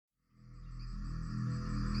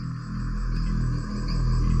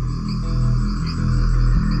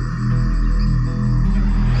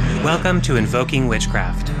Welcome to Invoking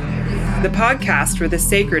Witchcraft, the podcast where the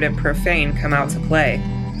sacred and profane come out to play.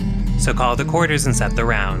 So call the quarters and set the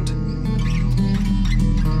round.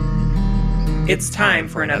 It's time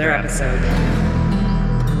for another episode.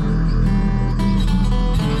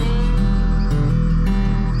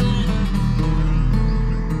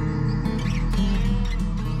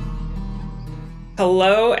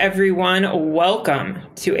 Hello, everyone. Welcome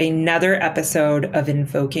to another episode of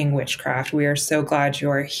Invoking Witchcraft. We are so glad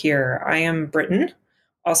you are here. I am Britton,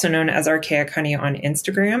 also known as Archaic Honey on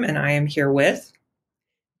Instagram, and I am here with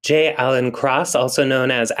J. Allen Cross, also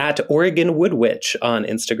known as @OregonWoodWitch on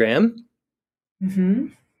Instagram.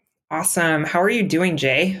 Awesome. How are you doing,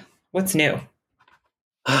 Jay? What's new?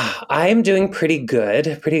 I'm doing pretty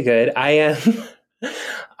good.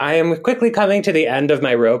 I am quickly coming to the end of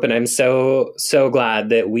my rope, and I'm so glad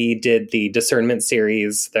that we did the discernment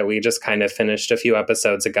series that we just kind of finished a few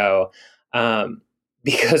episodes ago.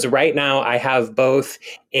 Because right now I have both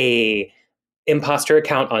a imposter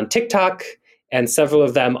account on TikTok and several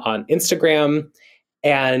of them on Instagram,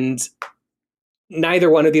 and neither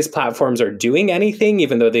one of these platforms are doing anything,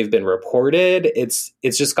 even though they've been reported. It's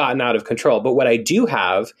just gotten out of control. But what I do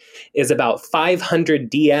have is about 500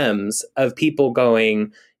 DMs of people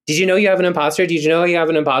going, "Did you know you have an imposter? Did you know you have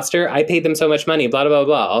an imposter? I paid them so much money, blah, blah,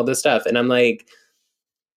 blah, all this stuff." And I'm like,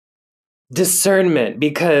 discernment,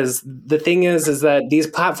 because the thing is that these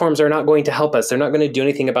platforms are not going to help us. They're not going to do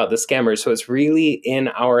anything about the scammers. So it's really in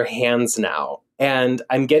our hands now. And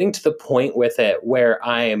I'm getting to the point with it where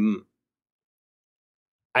I'm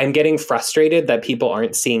getting frustrated that people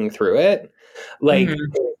aren't seeing through it. Like,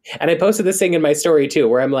 and I posted this thing in my story too,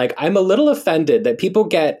 where I'm like, I'm a little offended that people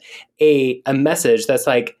get a message that's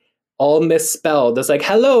like all misspelled. That's like,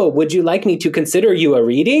 "Hello, would you like me to consider you a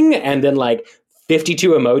reading?" And then like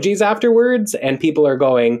 52 emojis afterwards. And people are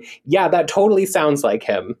going, "Yeah, that totally sounds like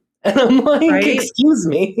him." And I'm like, right? Excuse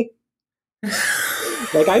me.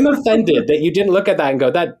 Like, I'm offended that you didn't look at that and go,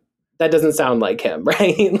 that doesn't sound like him,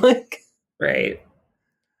 right? Like, Right.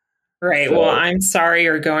 So, well, I'm sorry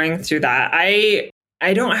you're going through that. I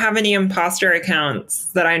don't have any imposter accounts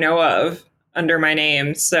that I know of under my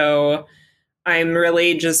name. So I'm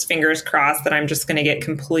really just fingers crossed that I'm just going to get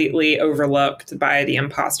completely overlooked by the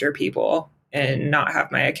imposter people and not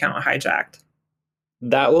have my account hijacked.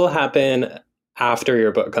 That will happen after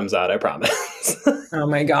your book comes out, I promise. Oh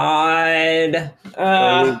my God.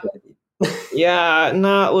 Yeah,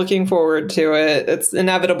 not looking forward to it. It's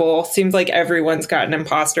inevitable. Seems like everyone's got an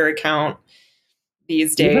imposter account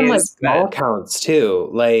these days. Even like small accounts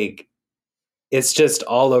too. Like, it's just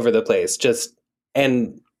all over the place.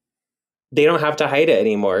 And they don't have to hide it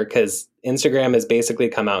anymore because Instagram has basically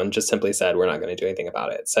come out and just simply said, we're not going to do anything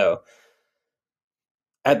about it. So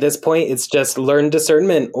at this point, it's just learn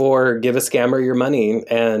discernment or give a scammer your money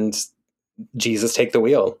and Jesus take the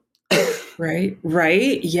wheel.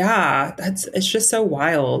 Right. Yeah. It's just so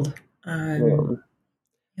wild. Yeah.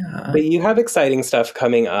 But you have exciting stuff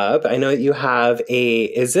coming up. I know that you have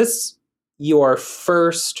is this your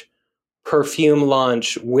first perfume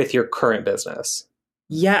launch with your current business?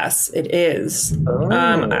 Yes, it is.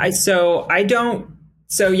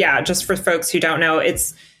 Just for folks who don't know,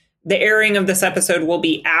 it's the airing of this episode will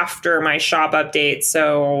be after my shop update.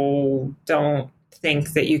 So don't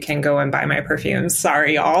think that you can go and buy my perfumes.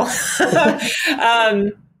 Sorry, y'all. So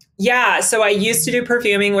I used to do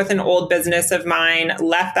perfuming with an old business of mine,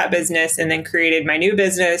 left that business and then created my new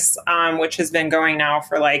business, which has been going now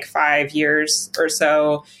for like 5 years or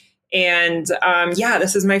so. And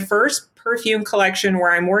this is my first perfume collection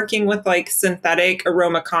where I'm working with like synthetic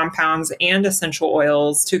aroma compounds and essential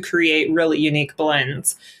oils to create really unique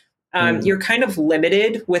blends. You're kind of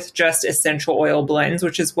limited with just essential oil blends,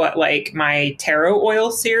 which is what like my tarot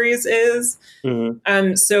oil series is.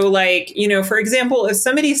 So like, for example, if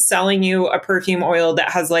somebody's selling you a perfume oil that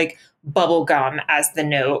has like bubble gum as the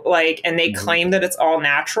note, like, and they claim that it's all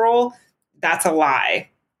natural, that's a lie.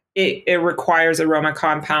 It requires aroma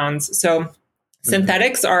compounds. So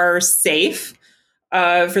synthetics are safe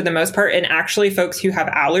for the most part. And actually folks who have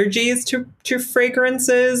allergies to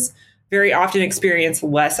fragrances very often experience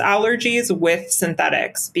less allergies with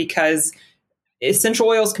synthetics because essential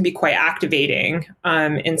oils can be quite activating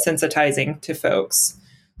and sensitizing to folks.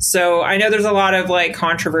 So I know there's a lot of like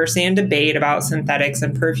controversy and debate about synthetics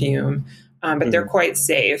and perfume, but they're quite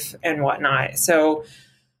safe and whatnot. So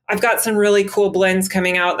I've got some really cool blends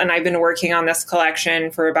coming out, and I've been working on this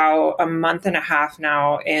collection for about a month and a half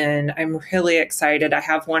now, and I'm really excited. I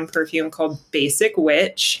have one perfume called Basic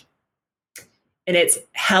Witch. And it's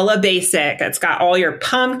hella basic. It's got all your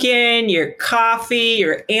pumpkin, your coffee,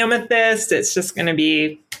 your amethyst. It's just going to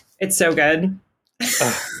be, it's so good.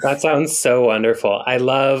 Oh, that sounds so wonderful. I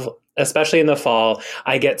love, especially in the fall,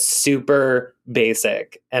 I get super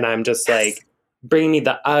basic and I'm just Yes. like, bring me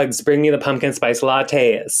the Uggs, bring me the pumpkin spice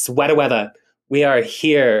latte, sweater weather. We are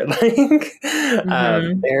here. Like,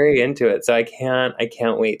 Hmm. very into it. So I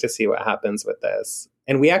can't wait to see what happens with this.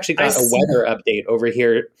 And we actually I got a see. weather update over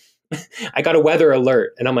here. I got a weather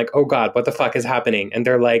alert and I'm like, oh God, what the fuck is happening? And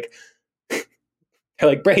they're like,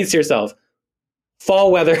 brace yourself,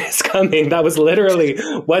 fall weather is coming. That was literally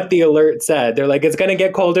what the alert said. They're like, it's going to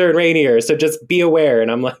get colder and rainier, so just be aware. And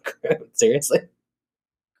I'm like, seriously?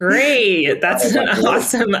 Great. That's an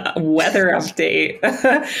awesome weather update.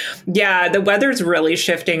 Yeah, the weather's really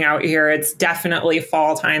shifting out here. It's definitely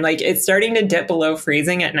fall time. Like it's starting to dip below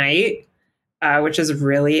freezing at night, which is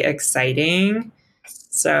really exciting.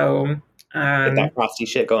 So, Get that um, frosty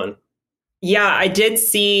shit going. yeah, I did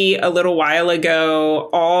see a little while ago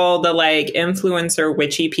all the like influencer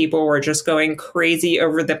witchy people were just going crazy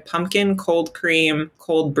over the pumpkin cold cream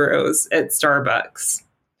cold brews at Starbucks.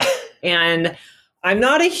 And I'm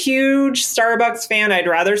not a huge Starbucks fan. I'd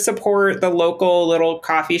rather support the local little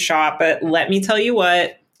coffee shop. But let me tell you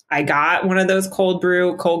what, I got one of those cold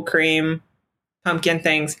brew, cold cream, pumpkin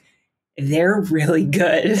things. They're really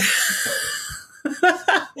good.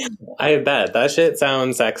 I bet that shit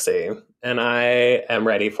sounds sexy. And I am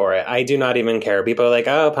ready for it. I do not even care. People are like,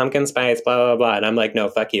 oh, pumpkin spice, blah, blah, blah. And I'm like, no,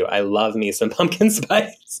 fuck you. I love me some pumpkin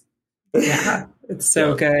spice. Yeah, it's so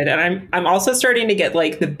Yeah. good. And I'm also starting to get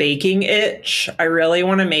like the baking itch. I really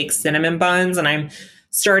want to make cinnamon buns and I'm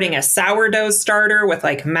starting a sourdough starter with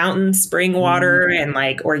like mountain spring water Mm, and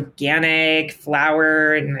like organic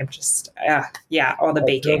flour and I'm just yeah, all the that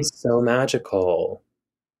baking. feels so magical.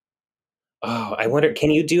 Oh, I wonder,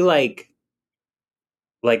 can you do like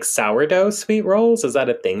sourdough sweet rolls? Is that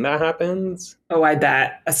a thing that happens? Oh, I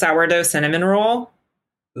bet. A sourdough cinnamon roll?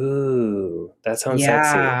 Ooh, that sounds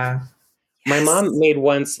sexy. Yeah. My mom Yes. made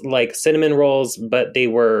once like cinnamon rolls, but it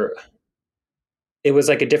was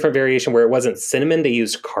like a different variation where it wasn't cinnamon, they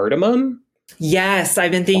used cardamom. Yes, I've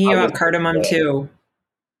been thinking That was about so cardamom good. too.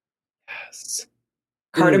 Yes.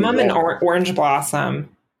 Ooh, Cardamom and yeah. orange blossom.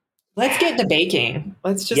 Let's get to baking.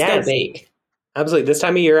 Let's just go Yes, bake. absolutely. This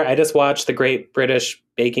time of year, I just watch the Great British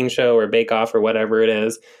Baking Show or Bake Off or whatever it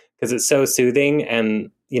is because it's so soothing. And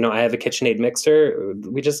I have a KitchenAid mixer.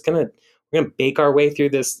 We're gonna bake our way through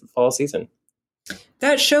this fall season.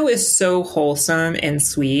 That show is so wholesome and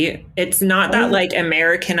sweet. It's not that Oh, like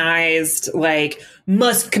Americanized, like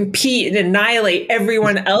must compete and annihilate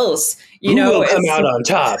everyone else. You who know, will come it's out on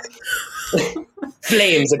top?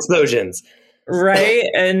 Flames, explosions. right.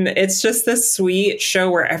 And it's just this sweet show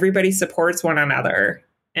where everybody supports one another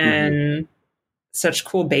Mhm. and such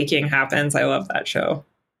cool baking happens. I love that show.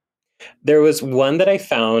 There was one that I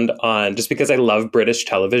found on, just because I love British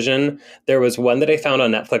television, there was one that I found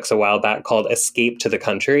on Netflix a while back called Escape to the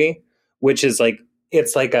Country, which is like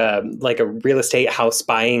it's like a real estate house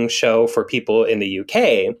buying show for people in the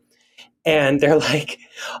UK. And they're like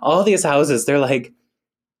all these houses, they're like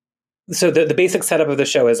so the basic setup of the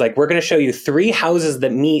show is like we're going to show you three houses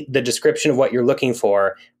that meet the description of what you're looking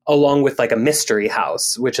for along with like a mystery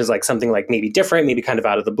house, which is like something like maybe different, maybe kind of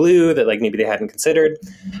out of the blue that like maybe they hadn't considered.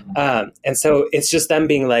 And so it's just them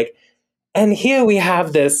being like, and here we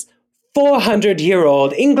have this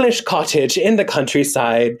 400-year-old English cottage in the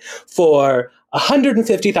countryside for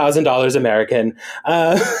 $150,000 American.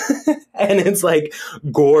 And it's like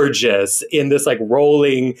gorgeous in this like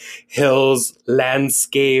rolling hills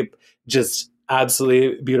landscape, just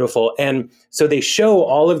absolutely beautiful. And so they show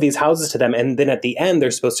all of these houses to them. And then at the end,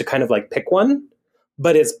 they're supposed to kind of like pick one,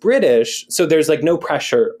 but it's British, so there's like no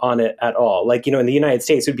pressure on it at all. Like, in the United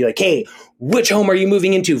States, it would be like, hey, which home are you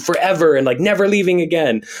moving into forever and like never leaving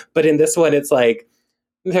again? But in this one, it's like,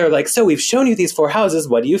 they're like, so we've shown you these four houses.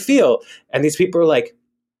 What do you feel? And these people are like,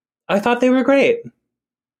 I thought they were great.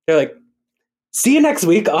 They're like, see you next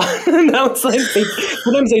week. And now it's like,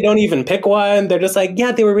 sometimes they don't even pick one. They're just like,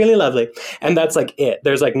 yeah, they were really lovely. And that's like it.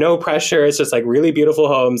 There's like no pressure. It's just like really beautiful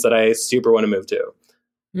homes that I super want to move to.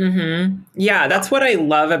 Yeah, that's what I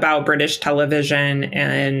love about British television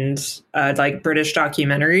and like British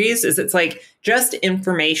documentaries is it's like just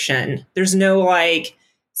information. There's no like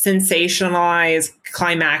sensationalized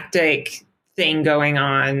climactic thing going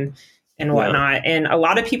on and Yeah. whatnot. And a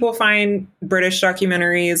lot of people find British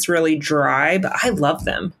documentaries really dry, but I love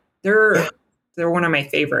them. Yeah. They're one of my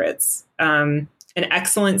favorites. An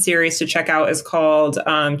excellent series to check out is called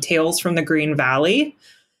Tales from the Green Valley,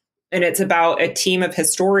 and it's about a team of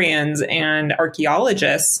historians and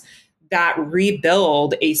archaeologists that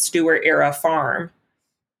rebuild a Stuart era farm.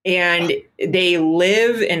 And they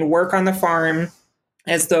live and work on the farm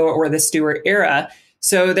as though it were the Stuart era.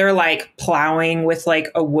 So they're like plowing with like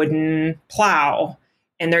a wooden plow,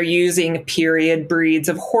 and they're using period breeds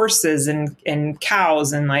of horses and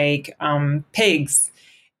cows and like pigs.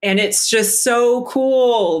 And it's just so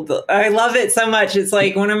cool. I love it so much. It's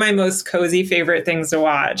like one of my most cozy favorite things to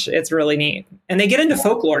watch. It's really neat. And they get into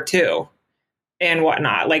folklore too and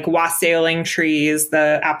whatnot, like wassailing trees,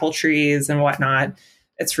 the apple trees and whatnot.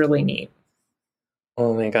 It's really neat.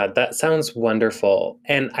 Oh my God, that sounds wonderful.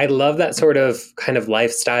 And I love that sort of kind of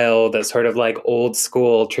lifestyle, that sort of like old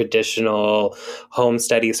school, traditional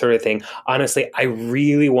homesteady sort of thing. Honestly, I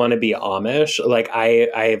really want to be Amish. Like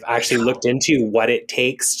I've actually looked into what it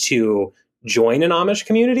takes to join an Amish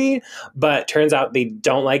community, but turns out they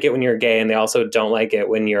don't like it when you're gay and they also don't like it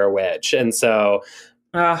when you're a witch. And so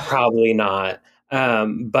probably not.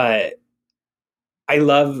 But I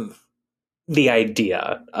love the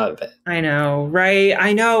idea of it. I know, right?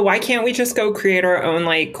 I know. Why can't we just go create our own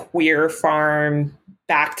like queer farm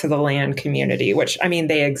back to the land community? Which, I mean,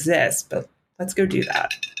 they exist, but let's go do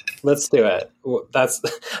that. Let's do it. That's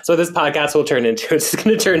so this podcast will turn into. It's going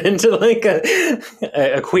to turn into like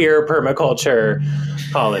a queer permaculture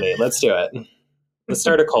colony. Let's do it. Let's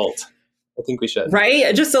start a cult. I think we should.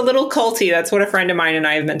 Right? Just a little culty. That's what a friend of mine and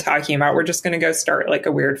I have been talking about. We're just going to go start like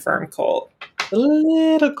a weird farm cult. A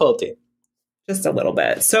little culty. Just a little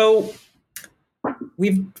bit. So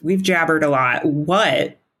we've jabbered a lot.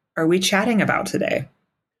 What are we chatting about today?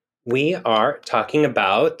 We are talking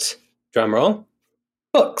about, drumroll,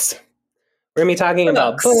 books. We're going to be talking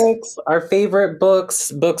about books, our favorite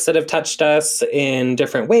books, books that have touched us in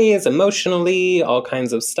different ways, emotionally, all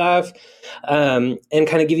kinds of stuff, and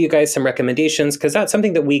kind of give you guys some recommendations, because that's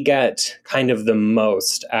something that we get kind of the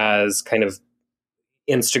most as kind of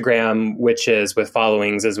Instagram witches with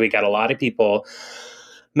followings, as we get a lot of people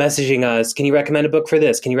messaging us, can you recommend a book for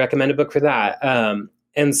this? Can you recommend a book for that?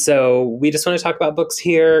 And so we just want to talk about books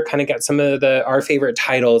here, kind of get some of our favorite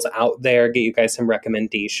titles out there, get you guys some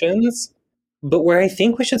recommendations. But where I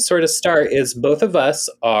think we should sort of start is both of us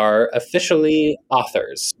are officially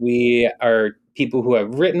authors. We are people who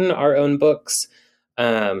have written our own books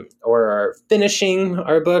or are finishing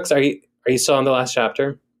our books. Are you still on the last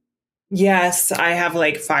chapter? Yes, I have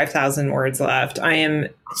like 5,000 words left. I am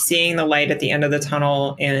seeing the light at the end of the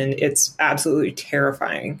tunnel, and it's absolutely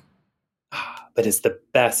terrifying. But it's the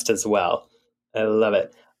best as well. I love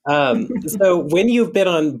it. So when you've been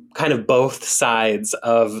on kind of both sides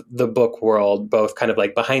of the book world, both kind of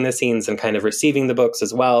like behind the scenes and kind of receiving the books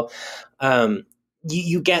as well,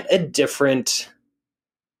 you get a different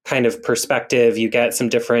kind of perspective. You get some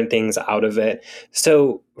different things out of it.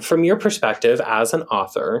 So from your perspective as an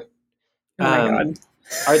author, oh my God.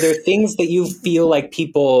 Are there things that you feel like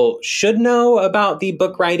people should know about the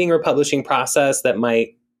book writing or publishing process that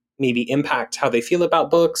might maybe impact how they feel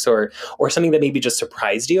about books, or something that maybe just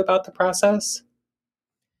surprised you about the process?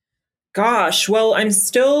 Gosh, well, I'm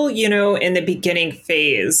still, in the beginning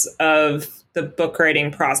phase of the book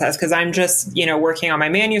writing process, because I'm just, working on my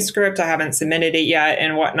manuscript. I haven't submitted it yet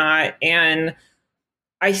and whatnot. And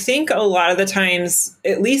I think a lot of the times,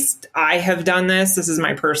 at least I have done this. This is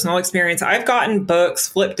my personal experience. I've gotten books,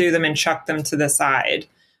 flipped through them and chucked them to the side.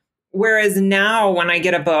 Whereas now when I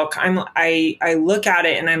get a book, I look at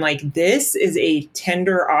it and I'm like, this is a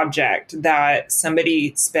tender object that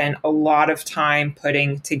somebody spent a lot of time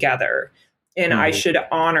putting together. And I should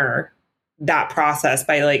honor that process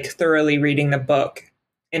by like thoroughly reading the book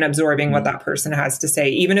and absorbing what that person has to say,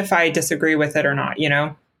 even if I disagree with it or not,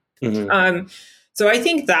 So I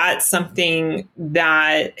think that's something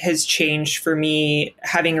that has changed for me,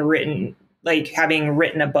 having written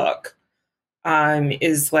a book,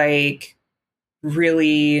 is like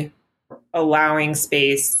really allowing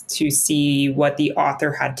space to see what the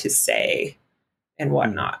author had to say and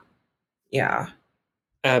whatnot. Yeah.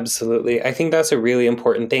 Absolutely. I think that's a really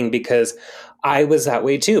important thing, because I was that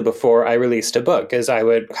way too before I released a book, as I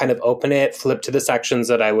would kind of open it, flip to the sections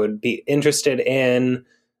that I would be interested in,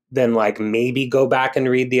 then like maybe go back and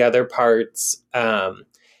read the other parts.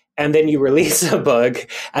 And then you release a book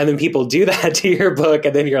and then people do that to your book.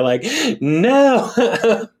 And then you're like, no,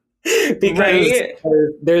 because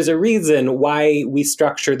there's a reason why we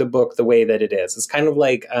structure the book the way that it is. It's kind of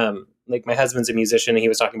like my husband's a musician and he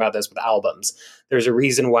was talking about this with albums. There's a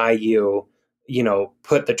reason why you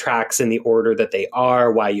put the tracks in the order that they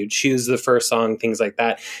are, why you choose the first song, things like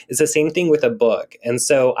that. It's the same thing with a book. And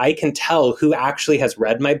so I can tell who actually has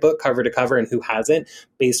read my book cover to cover and who hasn't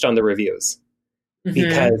based on the reviews. Mm-hmm.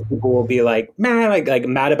 Because people will be like,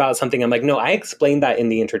 mad about something. I'm like, no, I explained that in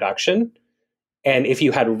the introduction. And if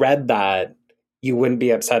you had read that, you wouldn't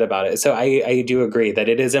be upset about it. So I do agree that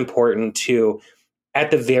it is important to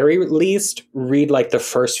at the very least, read like the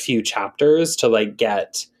first few chapters to like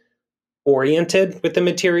get oriented with the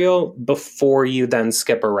material before you then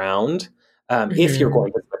skip around. If you're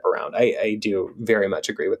going to skip around, I do very much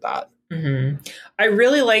agree with that. Mm-hmm. I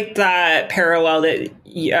really like that parallel that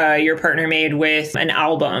your partner made with an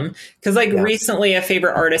album, because like recently a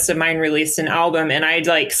favorite artist of mine released an album and I'd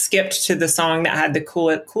like skipped to the song that had the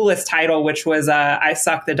coolest title, which was I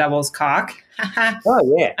Suck the Devil's Cock.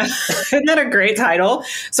 Oh yeah. Isn't that a great title?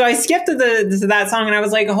 So I skipped to that song and I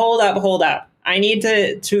was like, hold up. I need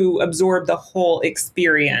to absorb the whole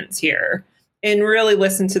experience here and really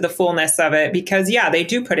listen to the fullness of it, because they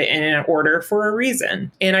do put it in an order for a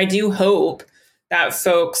reason. And I do hope that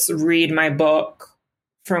folks read my book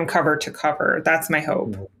from cover to cover. That's my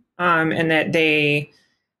hope. And that they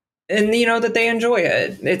enjoy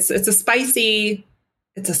it. It's a spicy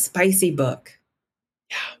book.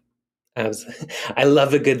 Yeah. I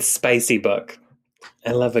love a good spicy book.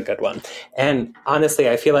 I love a good one. And honestly,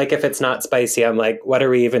 I feel like if it's not spicy, I'm like, what are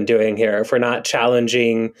we even doing here? If we're not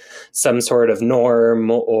challenging some sort of norm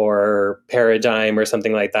or paradigm or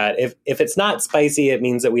something like that, if it's not spicy, it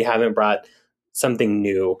means that we haven't brought something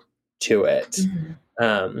new to it. Mm-hmm.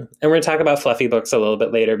 And we're going to talk about fluffy books a little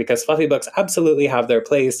bit later, because fluffy books absolutely have their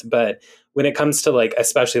place. But when it comes to like,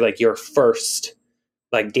 especially like your first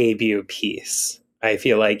like debut piece, I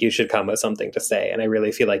feel like you should come with something to say. And I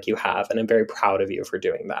really feel like you have. And I'm very proud of you for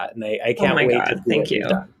doing that. And I can't wait to see Thank you.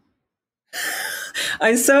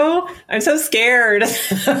 I'm so scared.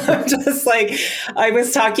 I'm just like, I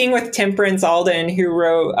was talking with Temperance Alden, who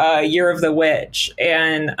wrote Year of the Witch.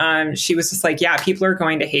 And she was just like, yeah, people are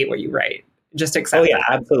going to hate what you write. Just accept that.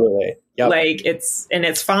 Absolutely. Yep. Like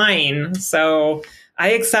it's fine. So I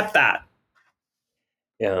accept that.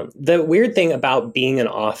 Yeah. The weird thing about being an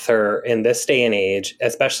author in this day and age,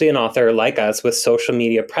 especially an author like us with social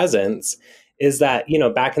media presence, is that,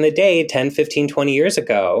 back in the day, 10, 15, 20 years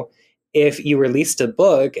ago, if you released a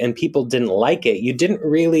book and people didn't like it, you didn't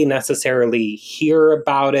really necessarily hear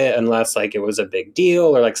about it unless like it was a big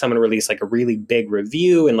deal, or like someone released like a really big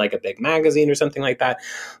review in like a big magazine or something like that.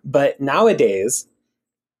 But nowadays,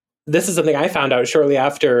 this is something I found out shortly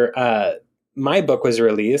after my book was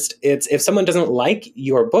released. It's if someone doesn't like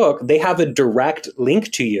your book, they have a direct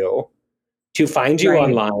link to you to find you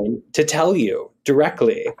online to tell you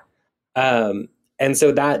directly. And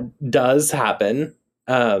so that does happen.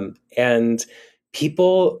 And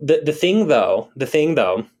people, the thing though,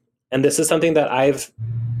 and this is something that I've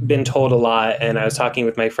been told a lot. And I was talking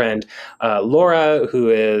with my friend, Laura, who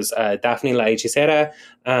is Daphne La Hechicera,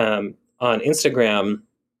 on Instagram.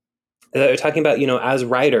 They're talking about, as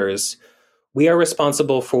writers, we are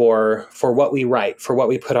responsible for what we write, for what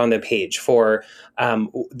we put on the page, for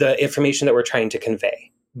the information that we're trying to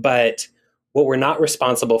convey. But what we're not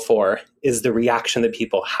responsible for is the reaction that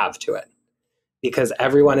people have to it. Because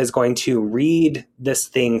everyone is going to read this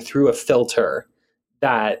thing through a filter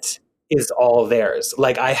that is all theirs.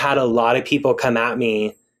 Like I had a lot of people come at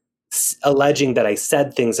me alleging that I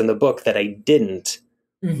said things in the book that I didn't,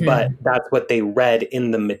 but that's what they read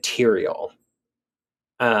in the material.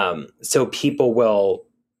 So people will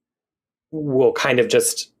kind of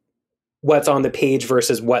just what's on the page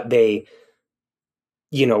versus what they,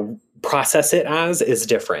 process it as is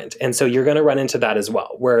different. And so you're going to run into that as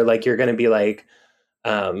well, where like, you're going to be like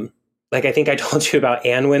I think I told you about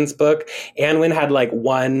Anwin's book. Anwin had like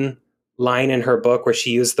one line in her book where she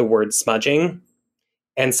used the word smudging.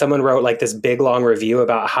 And someone wrote like this big long review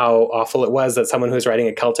about how awful it was that someone who was writing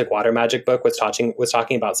a Celtic water magic book was talking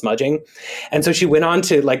about smudging. And so she went on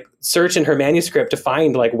to like search in her manuscript to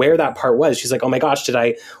find like where that part was. She's like, oh my gosh, did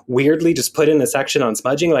I weirdly just put in a section on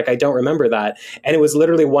smudging? Like, I don't remember that. And it was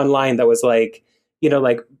literally one line that was like,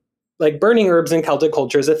 like burning herbs in Celtic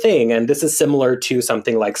culture is a thing. And this is similar to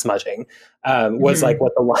something like smudging, was like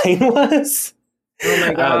what the line was. Oh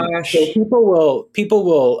my gosh. So people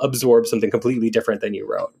will absorb something completely different than you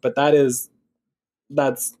wrote, but that's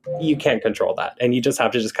you can't control that. And you just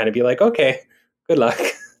have to just kind of be like, okay, good luck.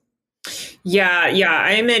 Yeah.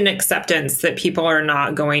 I'm in acceptance that people are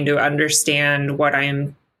not going to understand what I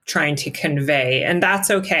am trying to convey, and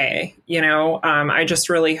that's okay. I just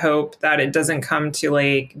really hope that it doesn't come to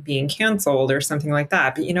like being canceled or something like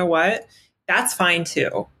that. But you know what? That's fine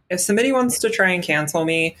too. If somebody wants to try and cancel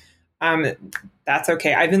me, that's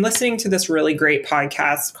okay. I've been listening to this really great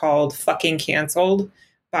podcast called Fucking Canceled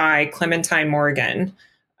by Clementine Morgan.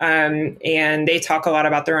 And they talk a lot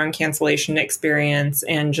about their own cancellation experience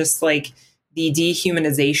and just like the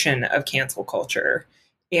dehumanization of cancel culture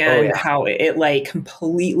and how it like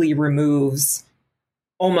completely removes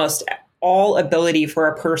almost all ability for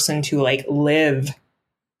a person to like live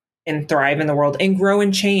and thrive in the world and grow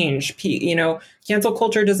and change. Cancel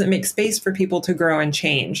culture doesn't make space for people to grow and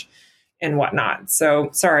change and whatnot. So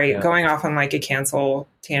sorry, going off on like a cancel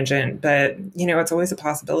tangent, but it's always a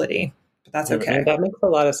possibility, but that's okay. And that makes a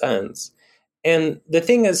lot of sense. And the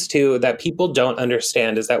thing is too, that people don't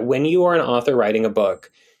understand is that when you are an author writing a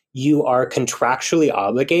book, you are contractually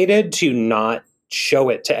obligated to not show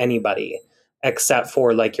it to anybody except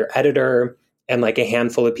for like your editor and like a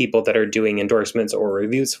handful of people that are doing endorsements or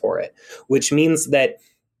reviews for it, which means that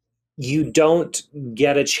you don't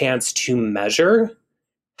get a chance to measure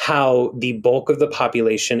how the bulk of the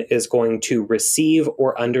population is going to receive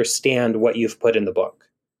or understand what you've put in the book.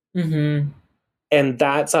 Mm-hmm. And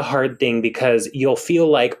that's a hard thing because you'll feel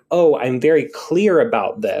like, oh, I'm very clear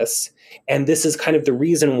about this. And this is kind of the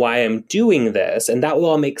reason why I'm doing this. And that will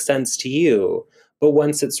all make sense to you. But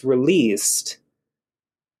once it's released,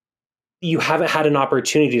 you haven't had an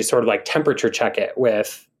opportunity to sort of like temperature check it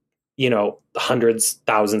with, hundreds,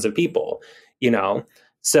 thousands of people,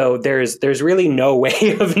 So there's really no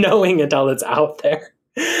way of knowing until it's out there.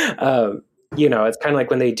 It's kind of like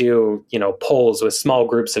when they do, polls with small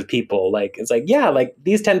groups of people, like, it's like, yeah, like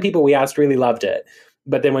these 10 people we asked really loved it.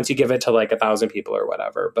 But then once you give it to like 1,000 people or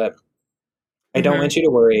whatever, but I don't want you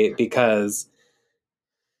to worry because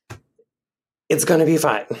it's going to be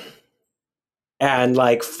fine. And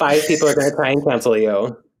like 5 people are going to try and cancel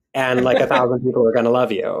you and like 1,000 people are going to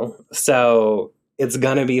love you. So it's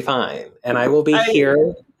going to be fine. And I will be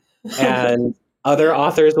here and other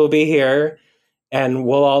authors will be here. And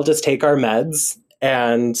we'll all just take our meds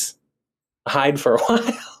and hide for a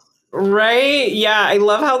while. Right. Yeah. I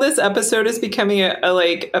love how this episode is becoming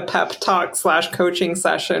a pep talk / coaching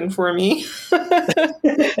session for me.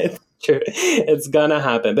 It's true. It's gonna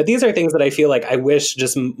happen. But these are things that I feel like I wish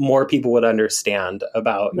just more people would understand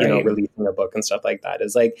about, releasing a book and stuff like that.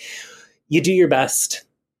 Is like, you do your best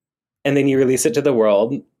and then you release it to the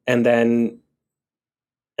world and then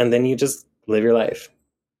you just live your life.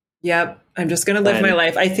 Yep. I'm just going to live my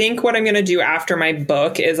life. I think what I'm going to do after my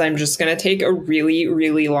book is I'm just going to take a really,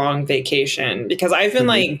 really long vacation because I've been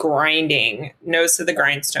like grinding nose to the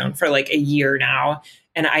grindstone for like a year now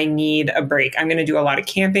and I need a break. I'm going to do a lot of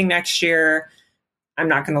camping next year. I'm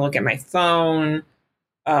not going to look at my phone.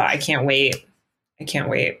 I can't wait.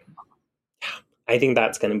 I think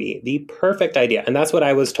that's going to be the perfect idea. And that's what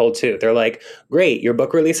I was told too. They're like, great, your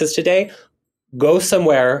book releases today. Go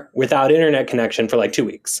somewhere without internet connection for like 2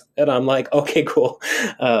 weeks. And I'm like, okay, cool.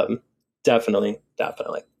 Definitely.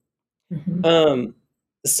 Mm-hmm.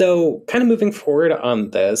 So kind of moving forward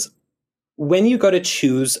on this, when you go to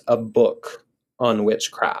choose a book on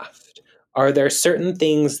witchcraft, are there certain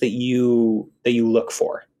things that you look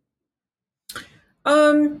for?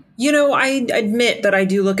 I admit that I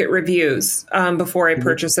do look at reviews before I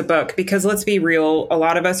purchase a book because let's be real, a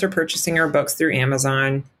lot of us are purchasing our books through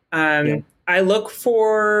Amazon. I look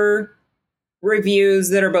for reviews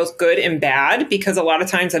that are both good and bad because a lot of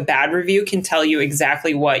times a bad review can tell you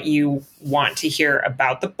exactly what you want to hear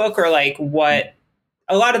about the book or like what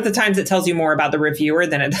a lot of the times it tells you more about the reviewer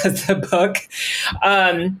than it does the book.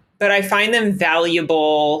 But I find them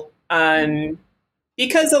valuable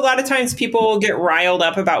because a lot of times people get riled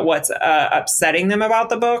up about what's upsetting them about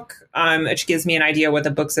the book, which gives me an idea what the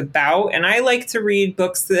book's about. And I like to read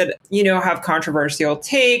books that, have controversial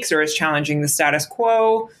takes or is challenging the status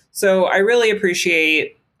quo. So I really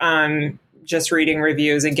appreciate just reading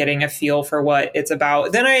reviews and getting a feel for what it's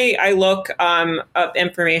about. Then I look up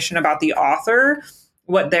information about the author,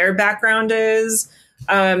 what their background is.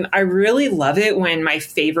 I really love it when my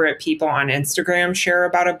favorite people on Instagram share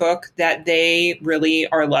about a book that they really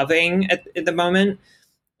are loving at the moment.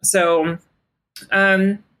 So,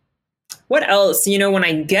 what else? When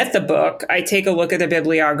I get the book, I take a look at the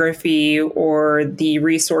bibliography or the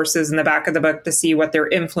resources in the back of the book to see what their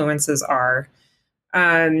influences are.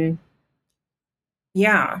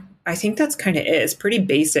 Yeah, I think that's kind of it. It's pretty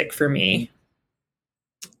basic for me.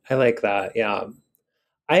 I like that. Yeah.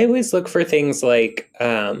 I always look for things like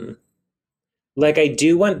I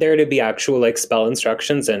do want there to be actual like spell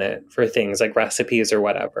instructions in it for things like recipes or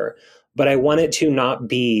whatever, but I want it to not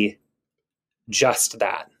be just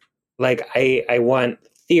that. Like I want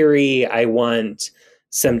theory, I want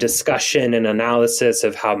some discussion and analysis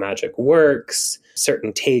of how magic works,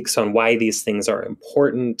 certain takes on why these things are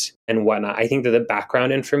important and whatnot. I think that the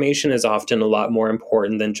background information is often a lot more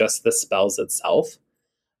important than just the spells itself.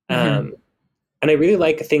 Mm-hmm. And I really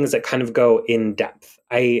like things that kind of go in depth.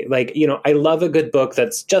 I love a good book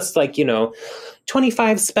that's just like,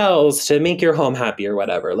 25 spells to make your home happy or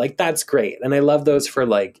whatever. Like, that's great. And I love those for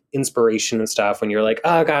like inspiration and stuff when you're like,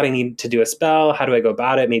 oh God, I need to do a spell. How do I go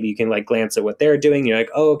about it? Maybe you can like glance at what they're doing. You're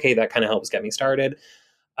like, oh, okay, that kind of helps get me started.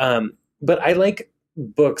 But I like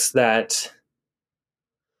books that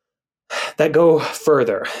go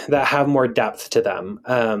further, that have more depth to them,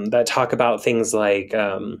 that talk about things like,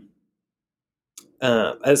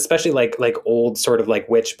 especially like old sort of like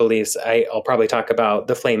witch beliefs. I'll probably talk about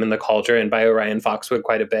The Flame in the Cauldron by Orion Foxwood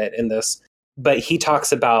quite a bit in this, but he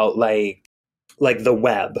talks about like the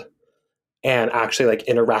web and actually like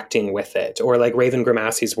interacting with it, or like Raven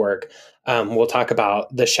Gramassi's work. We'll talk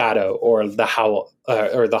about the shadow or the howl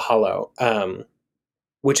or the hollow,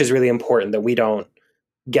 which is really important that we don't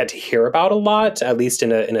get to hear about a lot, at least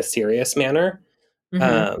in a serious manner.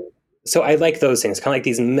 Mm-hmm. So I like those things, kind of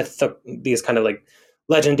like these kind of like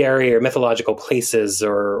legendary or mythological places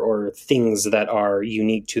or things that are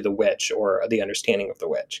unique to the witch or the understanding of the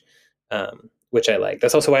witch, which I like.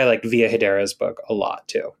 That's also why I like Via Hedera's book a lot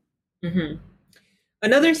too. Mm-hmm.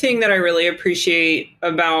 Another thing that I really appreciate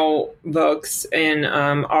about books and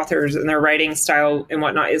authors and their writing style and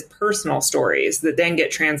whatnot is personal stories that then get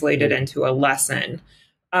translated into a lesson.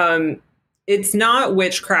 It's not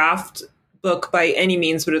witchcraft book by any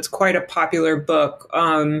means, but it's quite a popular book,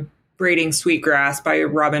 Braiding Sweetgrass by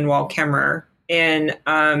Robin Wall Kimmerer. And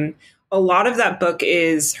a lot of that book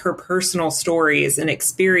is her personal stories and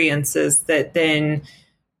experiences that then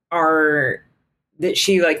that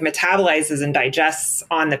she like metabolizes and digests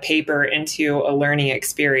on the paper into a learning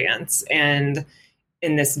experience. And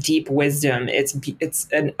in this deep wisdom, it's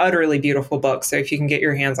an utterly beautiful book. So if you can get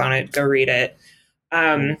your hands on it, go read it.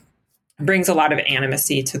 Brings a lot of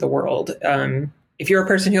animacy to the world. If you're a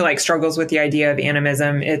person who like struggles with the idea of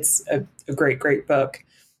animism, it's a great, great book.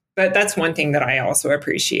 But that's one thing that I also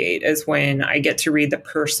appreciate is when I get to read the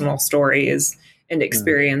personal stories and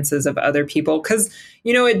experiences of other people. Because,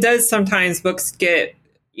 it does sometimes books get,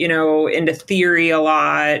 into theory a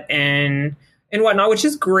lot and whatnot, which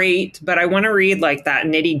is great. But I want to read like that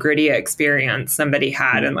nitty gritty experience somebody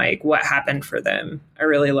had and like what happened for them. I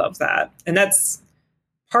really love that. And that's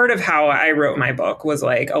part of how I wrote my book, was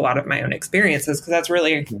like a lot of my own experiences, because that's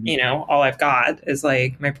really, all I've got is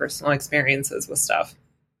like my personal experiences with stuff.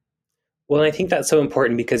 Well, I think that's so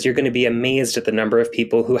important because you're going to be amazed at the number of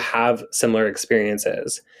people who have similar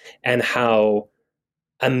experiences and how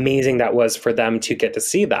amazing that was for them to get to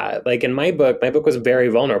see that. Like in my book was very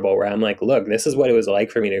vulnerable, where I'm like, look, this is what it was like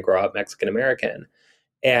for me to grow up Mexican American.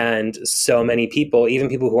 And so many people, even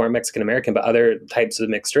people who aren't Mexican American, but other types of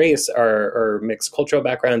mixed race or mixed cultural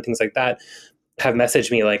background, things like that, have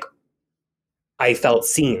messaged me like, I felt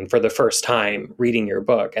seen for the first time reading your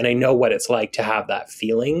book. And I know what it's like to have that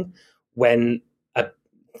feeling when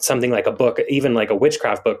something like a book, even like a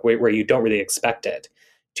witchcraft book where you don't really expect it,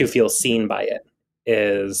 to feel seen by it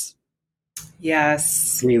is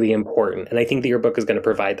really important. And I think that your book is going to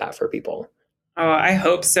provide that for people. Oh, I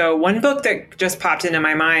hope so. One book that just popped into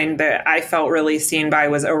my mind that I felt really seen by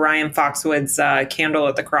was Orion Foxwood's Candle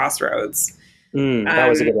at the Crossroads. That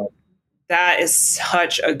was a good one. That is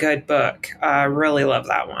such a good book. I really love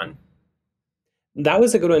that one. That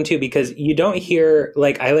was a good one too, because you don't hear,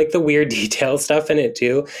 like, I like the weird detail stuff in it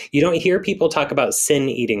too. You don't hear people talk about sin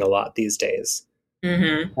eating a lot these days.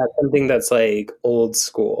 Mm-hmm. That's something that's like old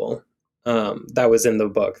school. That was in the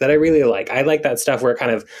book that I really like. I like that stuff where it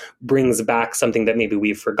kind of brings back something that maybe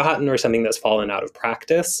we've forgotten or something that's fallen out of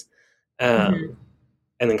practice. And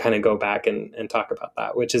then kind of go back and talk about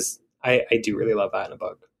that, which is, I do really love that in a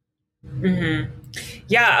book. Mm-hmm.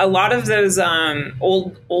 Yeah, a lot of those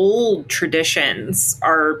old traditions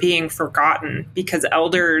are being forgotten because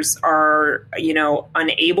elders are,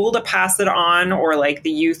 unable to pass it on, or like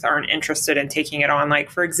the youth aren't interested in taking it on. Like,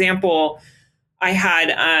 for example, I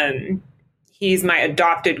had he's my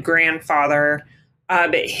adopted grandfather,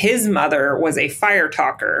 but his mother was a fire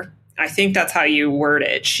talker. I think that's how you word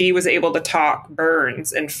it. She was able to talk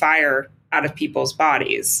burns and fire out of people's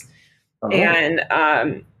bodies. Oh.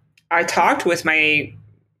 And I talked with my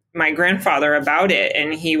grandfather about it,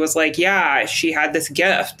 and he was like, yeah, she had this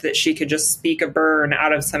gift that she could just speak a burn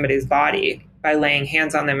out of somebody's body by laying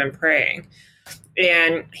hands on them and praying.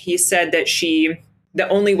 And he said that the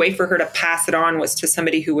only way for her to pass it on was to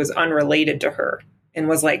somebody who was unrelated to her and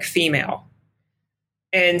was like female.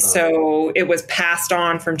 And so it was passed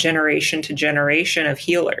on from generation to generation of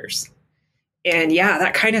healers. And yeah,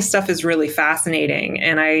 that kind of stuff is really fascinating.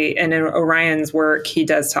 And in Orion's work, he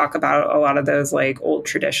does talk about a lot of those like old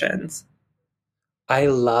traditions. I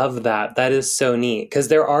love that. That is so neat, because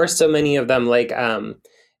there are so many of them. Like I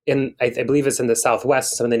believe it's in the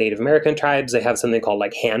Southwest, some of the Native American tribes, they have something called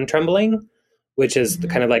like hand trembling, which is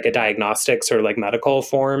kind of like a diagnostic sort of like medical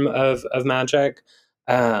form of magic.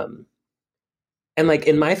 And like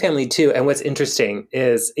in my family too, and what's interesting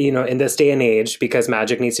is, you know, in this day and age, because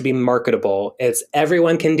magic needs to be marketable, it's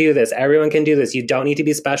everyone can do this. Everyone can do this. You don't need to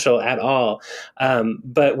be special at all.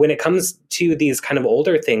 But when it comes to these kind of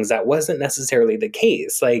older things, that wasn't necessarily the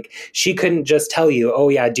case. Like she couldn't just tell you, oh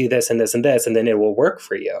yeah, do this and this and this, and then it will work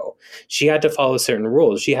for you. She had to follow certain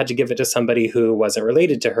rules. She had to give it to somebody who wasn't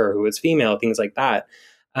related to her, who was female, things like that.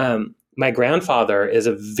 My grandfather is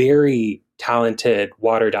a very talented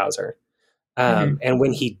water dowser. And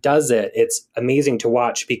when he does it, it's amazing to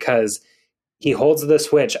watch because he holds the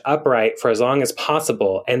switch upright for as long as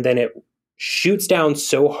possible. And then it shoots down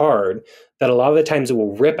so hard that a lot of the times it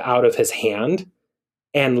will rip out of his hand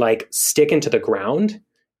and like stick into the ground.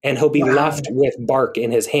 And he'll be left with bark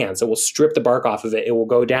in his hands. It will strip the bark off of it. It will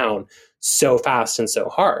go down so fast and so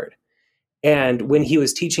hard. And when he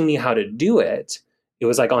was teaching me how to do it, it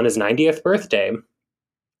was like on his 90th birthday.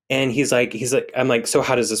 And he's like, I'm like, so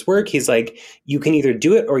how does this work? He's like, you can either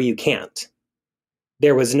do it or you can't.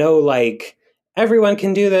 There was no like, everyone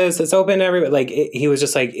can do this. It's open to everyone. Like he was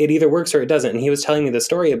just like, it either works or it doesn't. And he was telling me the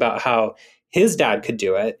story about how his dad could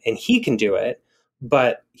do it and he can do it,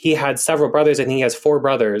 but he had several brothers. I think he has 4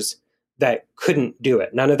 brothers that couldn't do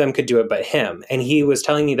it. None of them could do it but him. And he was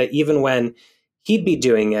telling me that even when he'd be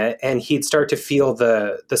doing it and he'd start to feel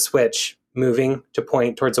the switch moving to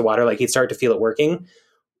point towards the water, like he'd start to feel it working.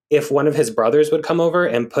 If one of his brothers would come over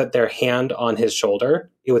and put their hand on his shoulder,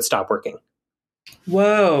 it would stop working.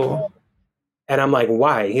 Whoa. And I'm like,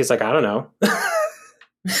 why? He's like, I don't know.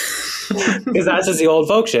 Because that's just the old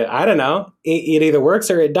folk shit. I don't know. It either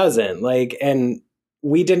works or it doesn't. Like, and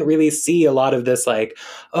we didn't really see a lot of this like,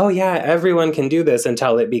 oh yeah, everyone can do this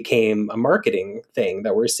until it became a marketing thing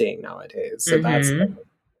that we're seeing nowadays. So that's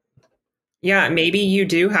yeah, maybe you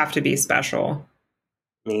do have to be special.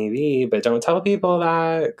 Maybe, but don't tell people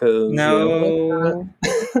that. Cause no.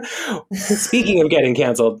 Speaking of getting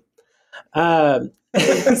canceled. So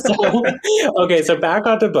back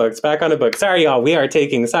onto books. Sorry, y'all. We are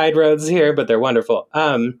taking side roads here, but they're wonderful.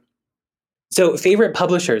 So favorite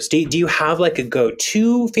publishers. Do you have like a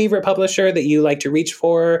go-to favorite publisher that you like to reach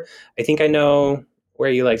for? I think I know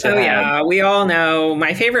where you like to have. Yeah, we all know.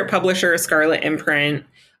 My favorite publisher is Scarlet Imprint.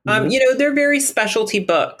 You know, they're very specialty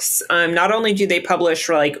books. Not only do they publish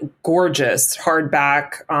like gorgeous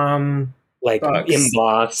hardback, like books,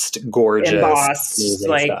 embossed, gorgeous,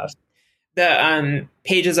 like stuff. The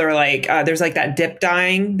pages are like there's like that dip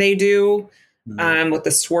dyeing they do with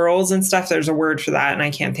the swirls and stuff. There's a word for that, and I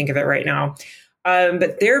can't think of it right now.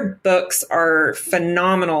 But their books are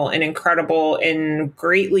phenomenal and incredible and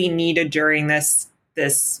greatly needed during this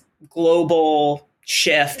global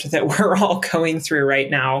shift that we're all going through right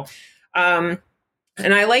now. And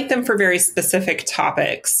I like them for very specific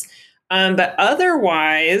topics. But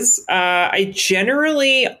otherwise, I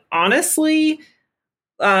generally, honestly,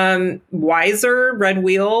 Wiser, Red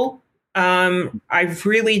Wheel, I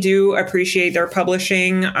really do appreciate their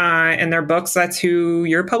publishing and their books. That's who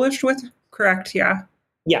you're published with, correct? Yeah.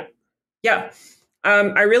 Yeah. Yeah.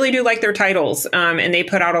 I really do like their titles, and they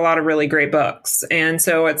put out a lot of really great books. And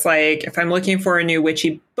so it's like, if I'm looking for a new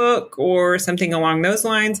witchy book or something along those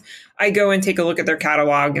lines, I go and take a look at their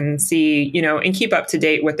catalog and see, you know, and keep up to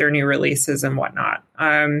date with their new releases and whatnot.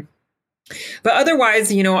 But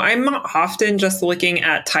otherwise, you know, I'm often just looking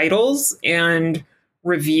at titles and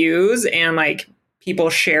reviews and like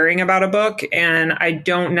people sharing about a book. And I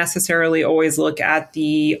don't necessarily always look at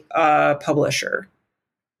the publisher.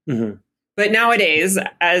 Mm-hmm. But nowadays,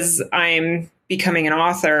 as I'm becoming an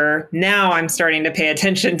author, now I'm starting to pay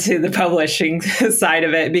attention to the publishing side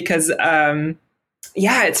of it because,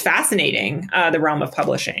 it's fascinating, the realm of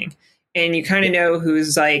publishing. And you kind of know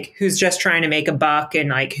who's just trying to make a buck and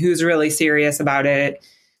like who's really serious about it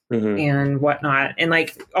and whatnot. And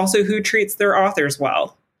like also who treats their authors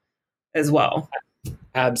well as well.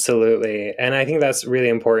 Absolutely. And I think that's really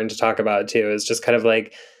important to talk about too, is just kind of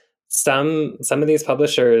like, some of these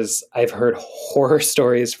publishers I've heard horror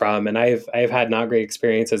stories from, and I've had not great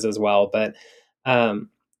experiences as well. But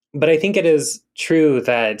I think it is true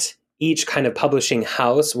that each kind of publishing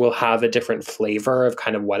house will have a different flavor of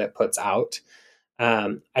kind of what it puts out.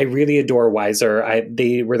 I really adore Wiser.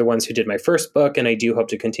 They were the ones who did my first book, and I do hope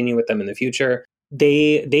to continue with them in the future.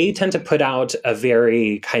 They tend to put out a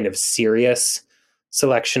very kind of serious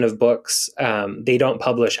selection of books. They don't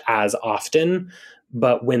publish as often.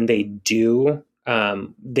 But when they do,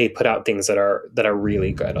 they put out things that are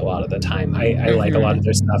really good a lot of the time. I like a lot of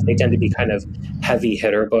their stuff. They tend to be kind of heavy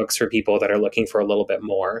hitter books for people that are looking for a little bit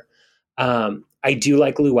more. I do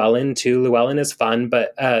like Llewellyn too. Llewellyn is fun,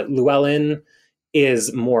 but Llewellyn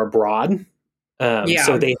is more broad.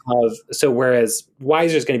 Yeah. So whereas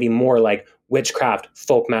Wiser is going to be more like witchcraft,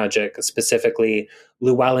 folk magic specifically,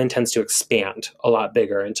 Llewellyn tends to expand a lot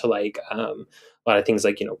bigger into like a lot of things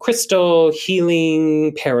like, crystal,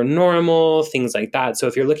 healing, paranormal, things like that. So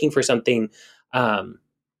if you're looking for something,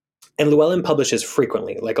 and Llewellyn publishes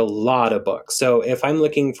frequently, like a lot of books. So if I'm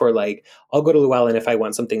looking for like, I'll go to Llewellyn if I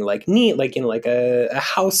want something like neat, like, like a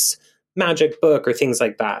house magic book or things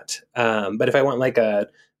like that. But if I want like a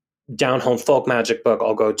down home folk magic book,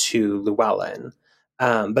 I'll go to Llewellyn.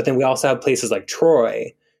 But then we also have places like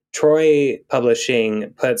Troy. Troy Publishing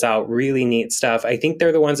puts out really neat stuff. I think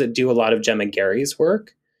they're the ones that do a lot of Gemma Gary's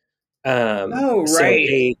work. Oh, So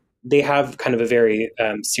right. they have kind of a very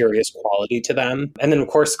serious quality to them. And then, of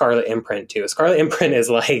course, Scarlet Imprint, too. Scarlet Imprint is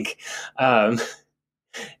like,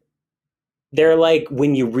 they're like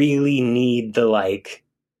when you really need the like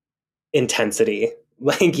intensity.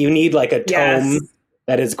 Like you need like a tome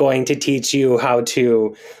that is going to teach you how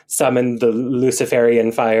to summon the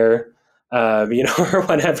Luciferian fire, or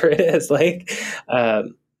whatever it is. Like,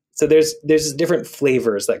 so there's different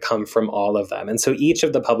flavors that come from all of them. And so each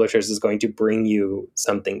of the publishers is going to bring you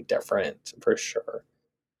something different for sure.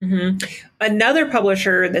 Mm-hmm. Another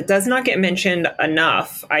publisher that does not get mentioned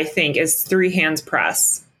enough, I think, is Three Hands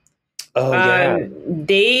Press. Oh, yeah.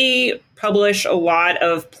 They publish a lot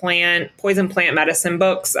of poison plant medicine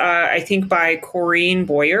books, I think by Corinne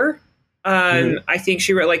Boyer. I think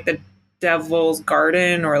she wrote like The Devil's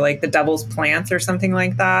Garden or like The Devil's Plants or something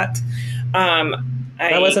like that.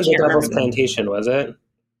 That wasn't The Devil's Plantation, was it?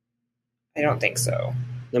 I don't think so.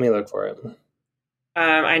 Let me look for it.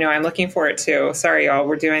 I know, I'm looking for it too. Sorry, y'all,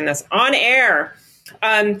 we're doing this on air.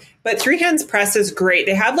 But Three Hands Press is great.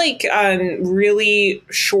 They have like really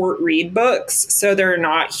short read books, so they're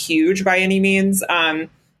not huge by any means. For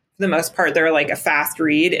the most part, they're like a fast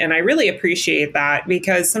read, and I really appreciate that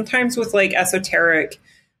because sometimes with like esoteric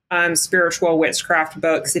spiritual witchcraft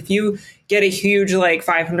books, if you get a huge like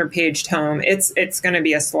 500-page tome, it's going to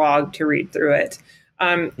be a slog to read through it.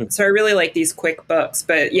 So I really like these quick books.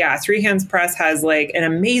 But yeah, Three Hands Press has like an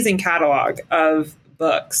amazing catalog of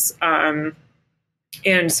books.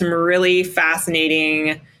 And some really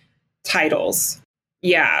fascinating titles.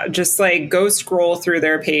 Yeah, just like go scroll through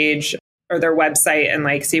their page or their website and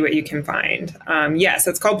like see what you can find. Yes,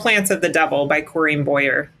 it's called Plants of the Devil by Corinne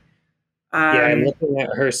Boyer. Yeah, I'm looking at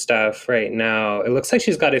her stuff right now. It looks like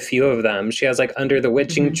she's got a few of them. She has like Under the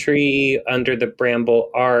Witching Tree, Under the Bramble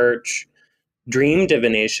Arch, Dream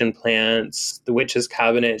Divination Plants, The Witch's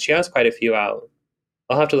Cabinet. She has quite a few out.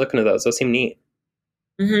 I'll have to look into those. Those seem neat.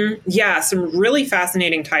 Mm-hmm. Yeah, some really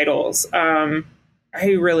fascinating titles. I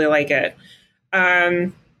really like it.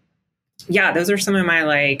 Yeah, those are some of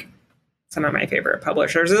my favorite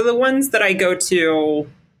publishers. They're the ones that I go to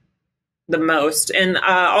the most. And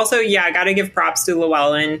also, yeah, I got to give props to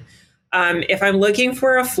Llewellyn. If I'm looking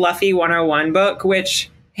for a fluffy 101 book,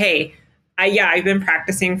 which, hey, I've been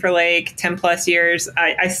practicing for like 10 plus years.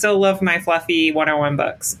 I still love my fluffy 101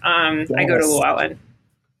 books. Yes. I go to Llewellyn.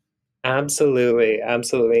 Absolutely. And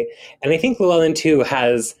I think Llewellyn too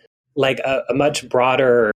has like a much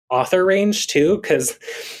broader author range too, because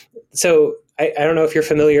I don't know if you're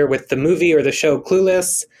familiar with the movie or the show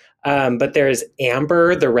Clueless, but there's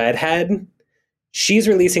Amber, the redhead. She's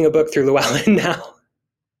releasing a book through Llewellyn now.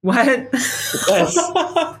 What? Yes.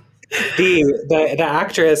 The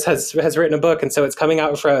actress has written a book, and so it's coming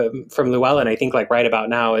out from Llewellyn. I think like right about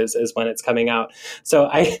now is when it's coming out. So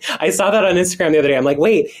I saw that on Instagram the other day. I'm like,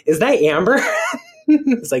 wait, is that Amber?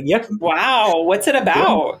 It's like, yep. Wow, what's it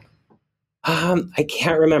about? I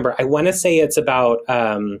can't remember. I want to say it's about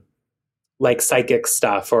like psychic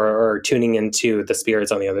stuff or tuning into the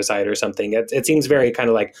spirits on the other side or something. It seems very kind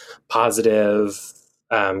of like positive,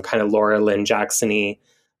 kind of Laura Lynn Jackson-y.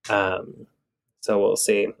 So we'll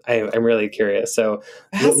see. I'm really curious. So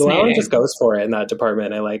Llewellyn just goes for it in that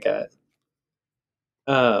department. I like it.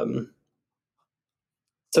 So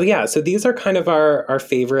these are kind of our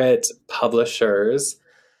favorite publishers,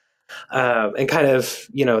 and kind of,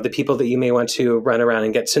 the people that you may want to run around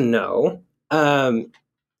and get to know.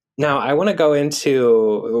 Now I want to go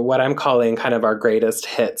into what I'm calling kind of our greatest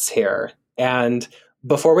hits here. And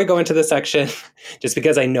before we go into the section, just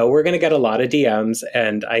because I know we're going to get a lot of DMs,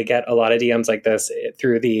 and I get a lot of DMs like this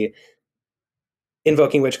through the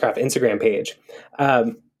Invoking Witchcraft Instagram page.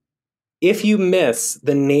 If you miss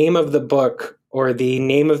the name of the book or the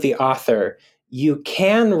name of the author, you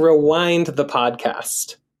can rewind the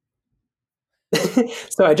podcast.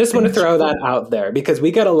 So I just want to throw that out there because we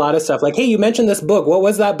get a lot of stuff like, hey, you mentioned this book. What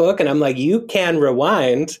was that book? And I'm like, you can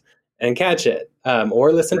rewind and catch it,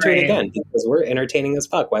 or listen to it Right. again, because we're entertaining as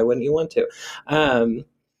fuck. Why wouldn't you want to?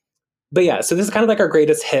 But yeah, so this is kind of like our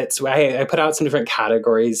greatest hits. I put out some different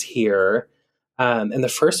categories here. And the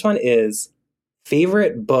first one is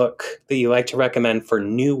favorite book that you like to recommend for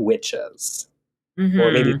new witches,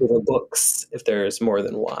 or maybe favorite books if there's more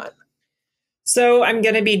than one. So I'm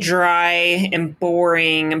going to be dry and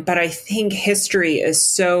boring, but I think history is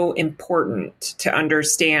so important to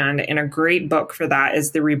understand. And a great book for that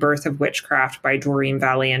is The Rebirth of Witchcraft by Doreen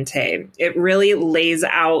Valiente. It really lays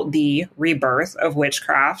out the rebirth of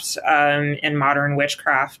witchcraft and modern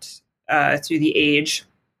witchcraft through the age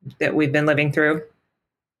that we've been living through.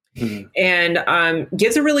 Mm-hmm. And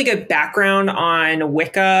gives a really good background on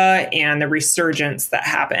Wicca and the resurgence that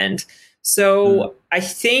happened. So I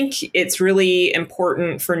think it's really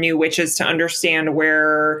important for new witches to understand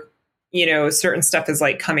where, certain stuff is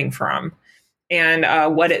like coming from,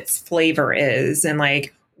 and what its flavor is, and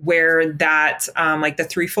like where that, like the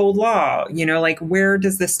threefold law, like where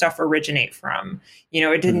does this stuff originate from?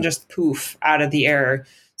 It didn't just poof out of the air.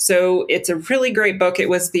 So it's a really great book. It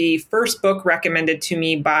was the first book recommended to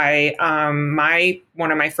me by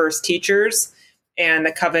one of my first teachers, and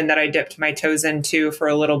the coven that I dipped my toes into for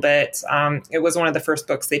a little bit. It was one of the first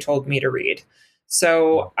books they told me to read.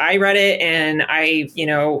 So I read it, and I,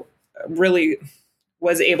 really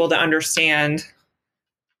was able to understand,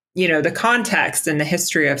 the context and the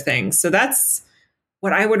history of things. So that's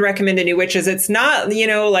what I would recommend to new witches. It's not,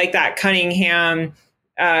 like that Cunningham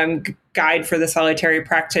guide for the solitary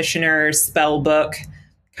practitioner spell book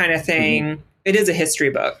kind of thing. Mm-hmm. It is a history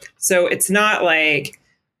book. So it's not like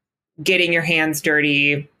getting your hands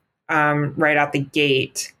dirty right out the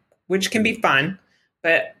gate, which can be fun,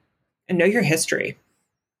 but know your history.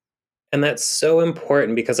 And that's so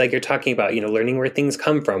important because, like you're talking about, learning where things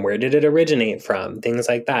come from, where did it originate from, things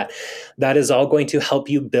like that. That is all going to help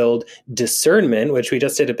you build discernment, which we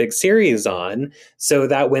just did a big series on, so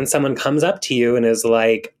that when someone comes up to you and is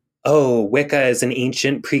like, oh, Wicca is an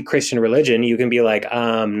ancient pre-Christian religion, you can be like,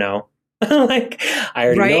 no. Like, I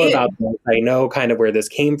already know about this. I know kind of where this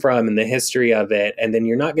came from and the history of it. And then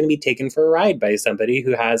you're not going to be taken for a ride by somebody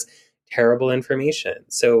who has terrible information.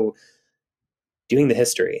 So doing the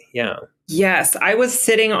history. Yeah. Yes. I was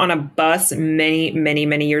sitting on a bus many, many,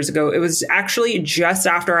 many years ago. It was actually just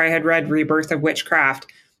after I had read Rebirth of Witchcraft.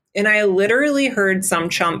 And I literally heard some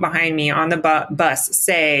chump behind me on the bus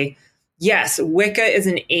say, yes, Wicca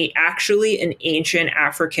is actually an ancient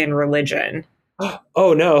African religion.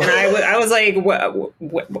 Oh, no. And I was like,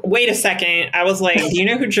 wait a second. I was like, do you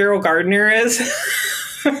know who Gerald Gardner is?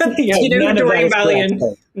 Do you know who Doreen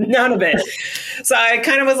Valiente? None of it. So I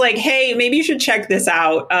kind of was like, hey, maybe you should check this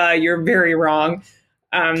out. You're very wrong.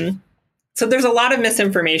 So there's a lot of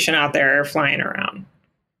misinformation out there flying around.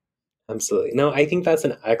 Absolutely. No, I think that's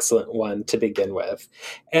an excellent one to begin with.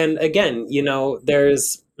 And again,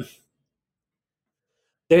 there's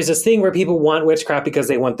this thing where people want witchcraft because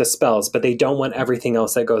they want the spells, but they don't want everything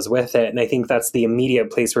else that goes with it. And I think that's the immediate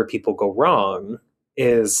place where people go wrong,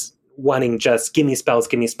 is wanting just give me spells,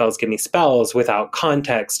 give me spells, give me spells without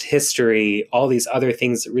context, history, all these other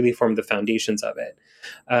things that really form the foundations of it,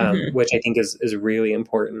 which I think is really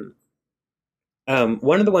important.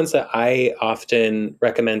 One of the ones that I often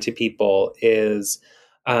recommend to people is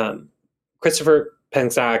Christopher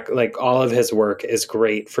Penczak. Like, all of his work is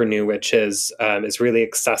great for new witches. It's really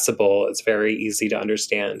accessible. It's very easy to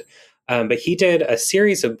understand. But he did a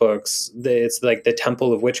series of books. It's like the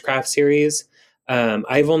Temple of Witchcraft series.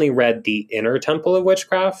 I've only read the Inner Temple of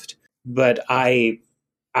Witchcraft, but I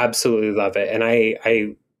absolutely love it. And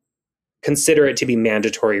I consider it to be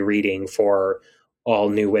mandatory reading for all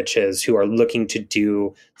new witches who are looking to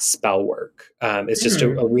do spell work. It's just a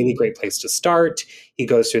really great place to start. He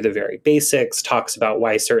goes through the very basics, talks about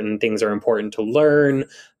why certain things are important to learn,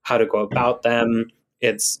 how to go about them.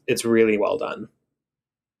 It's really well done.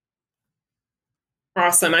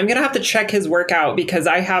 Awesome. I'm going to have to check his work out because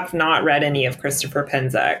I have not read any of Christopher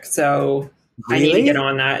Penczak. So really? I need to get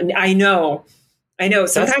on that. I know.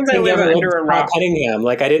 Sometimes I live under a rock. Cunningham.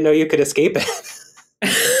 Like, I didn't know you could escape it.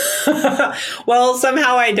 Well,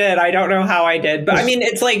 somehow I did. I don't know how I did. But I mean,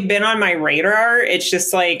 it's like been on my radar. It's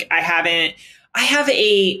just like I have like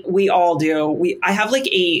a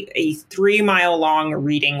 3-mile long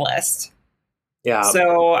reading list. Yeah.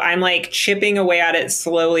 So I'm like chipping away at it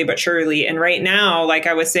slowly but surely. And right now, like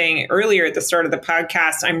I was saying earlier at the start of the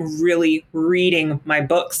podcast, I'm really reading my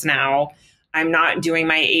books now. I'm not doing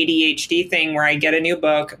my ADHD thing where I get a new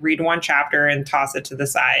book, read one chapter and toss it to the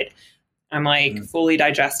side. I'm like fully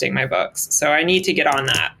digesting my books. So I need to get on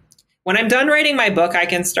that. When I'm done writing my book, I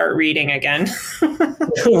can start reading again.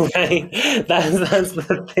 Right. That's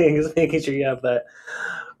the thing, is making sure you have that.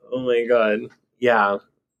 Oh my God. Yeah.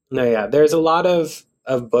 No, yeah. There's a lot of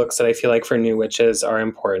books that I feel like for new witches are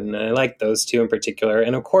important. And I like those two in particular.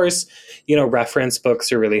 And of course, reference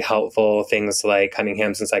books are really helpful. Things like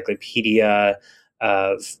Cunningham's Encyclopedia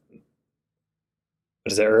of,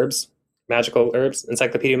 what is it, herbs? Magical herbs?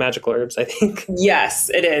 Encyclopedia of Magical Herbs, I think. Yes,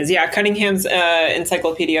 it is. Yeah, Cunningham's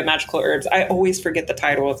Encyclopedia of Magical Herbs. I always forget the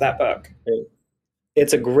title of that book.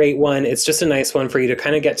 It's a great one. It's just a nice one for you to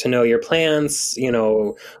kind of get to know your plants,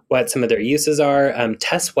 what some of their uses are.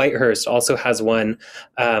 Tess Whitehurst also has one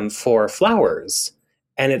for flowers,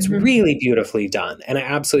 and it's really beautifully done. And I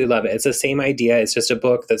absolutely love it. It's the same idea. It's just a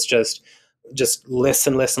book that's just lists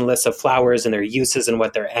and lists and lists of flowers and their uses and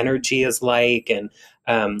what their energy is like. And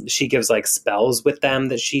she gives like spells with them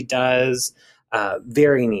that she does.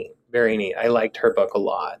 Very neat. Very neat. I liked her book a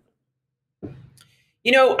lot.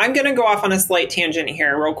 I'm going to go off on a slight tangent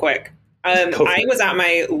here real quick. I was at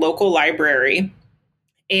my local library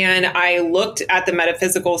and I looked at the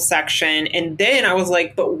metaphysical section, and then I was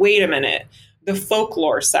like, but wait a minute, the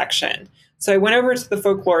folklore section. So I went over to the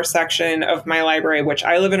folklore section of my library, which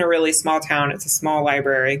I live in a really small town. It's a small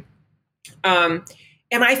library.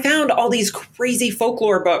 And I found all these crazy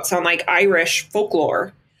folklore books on like Irish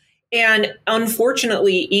folklore. And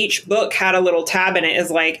unfortunately, each book had a little tab in it is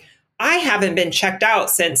like, I haven't been checked out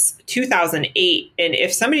since 2008. And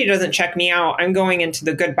if somebody doesn't check me out, I'm going into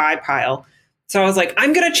the goodbye pile. So I was like,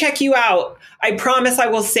 I'm going to check you out. I promise I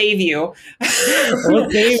will save you. I will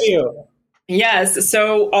save you. Yes.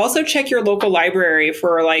 So also check your local library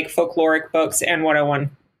for like folkloric books and 101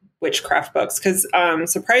 witchcraft books. Because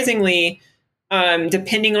surprisingly,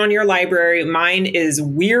 depending on your library, mine is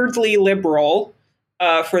weirdly liberal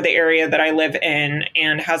for the area that I live in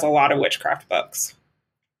and has a lot of witchcraft books.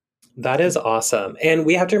 That is awesome. And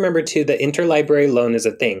we have to remember, too, that interlibrary loan is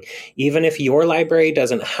a thing. Even if your library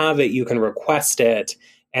doesn't have it, you can request it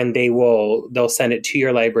and they'll send it to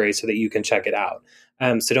your library so that you can check it out.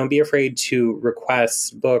 So don't be afraid to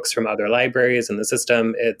request books from other libraries in the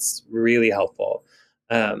system. It's really helpful.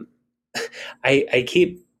 I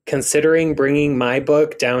keep considering bringing my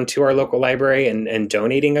book down to our local library and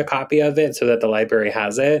donating a copy of it so that the library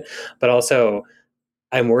has it. But also,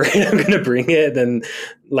 I'm worried I'm going to bring it and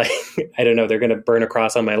like, I don't know, they're going to burn a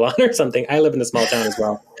cross on my lawn or something. I live in a small town as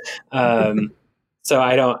well. So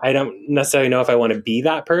I don't necessarily know if I want to be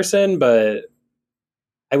that person, but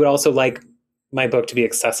I would also like my book to be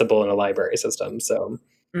accessible in a library system. So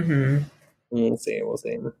we'll see.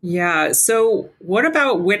 Yeah. So what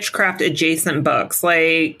about witchcraft adjacent books?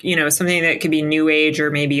 Like, something that could be new age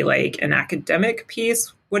or maybe like an academic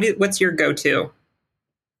piece. What's your go-to?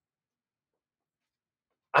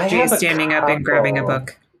 I have standing up and grabbing a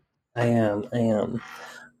book. I am.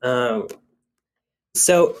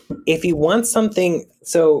 So if you want something,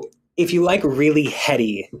 if you like really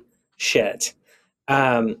heady shit,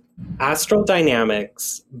 Astral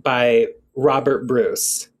Dynamics by Robert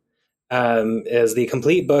Bruce is the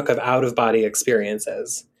complete book of out-of-body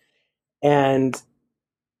experiences. And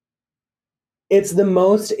it's the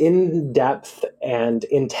most in-depth and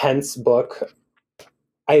intense book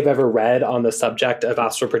I've ever read on the subject of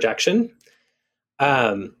astral projection.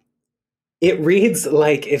 It reads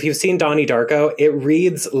like, if you've seen Donnie Darko, it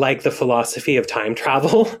reads like the philosophy of time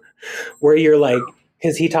travel, where you're like,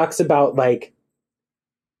 because he talks about like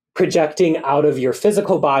projecting out of your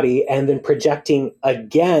physical body and then projecting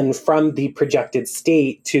again from the projected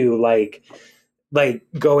state to like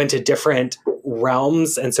go into different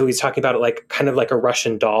realms. And so he's talking about it like kind of like a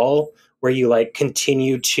Russian doll, where you like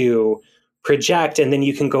continue to project and then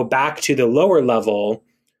you can go back to the lower level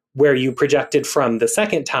where you projected from the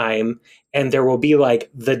second time, and there will be like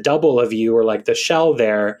the double of you, or like the shell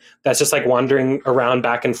there that's just like wandering around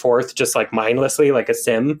back and forth just like mindlessly, like a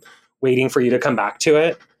sim waiting for you to come back to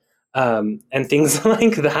it, and things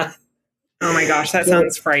like that. Oh my gosh, that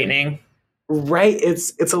sounds frightening. Right.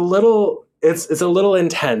 It's a little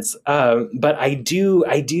intense, but I do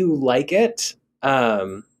like it.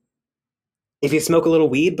 If you smoke a little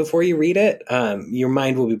weed before you read it, your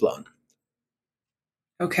mind will be blown.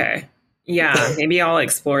 Okay. Yeah, maybe I'll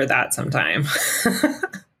explore that sometime.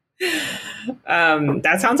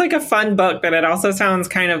 That sounds like a fun book, but it also sounds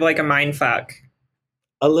kind of like a mind fuck.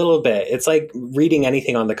 A little bit. It's like reading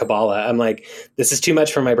anything on the Kabbalah. I'm like, this is too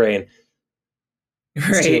much for my brain.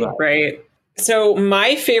 Right. So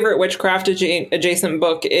my favorite witchcraft adjacent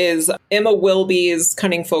book is Emma Wilby's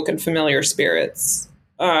Cunning Folk and Familiar Spirits.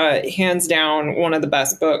 Hands down, one of the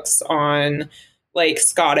best books on like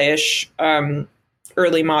Scottish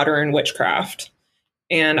early modern witchcraft.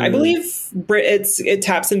 And I believe it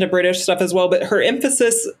taps into British stuff as well. But her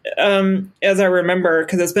emphasis, as I remember,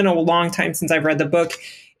 because it's been a long time since I've read the book,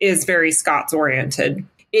 is very Scots oriented.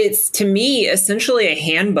 It's, to me, essentially a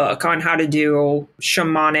handbook on how to do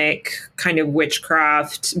shamanic kind of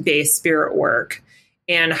witchcraft based spirit work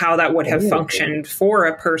and how that would have functioned for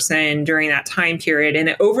a person during that time period. And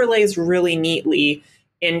it overlays really neatly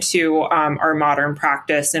into our modern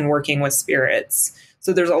practice and working with spirits.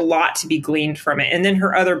 So there's a lot to be gleaned from it. And then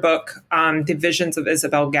her other book, The Visions of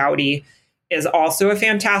Isabel Gowdy, is also a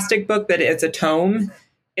fantastic book, but it's a tome.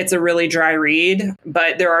 It's a really dry read,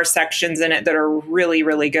 but there are sections in it that are really,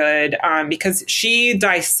 really good because she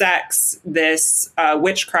dissects this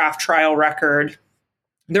witchcraft trial record.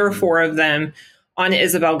 There are 4 of them on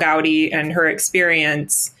Isabel Gowdy and her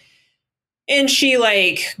experience. And she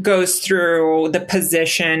goes through the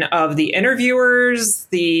position of the interviewers,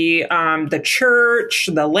 the church,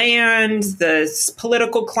 the land, the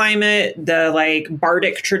political climate, the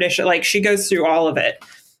bardic tradition. She goes through all of it.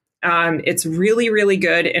 It's really, really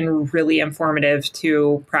good and really informative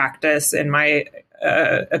to practice, in my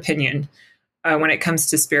opinion, when it comes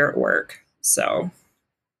to spirit work. So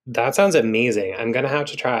that sounds amazing. I'm going to have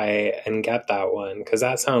to try and get that one because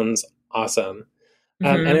that sounds awesome.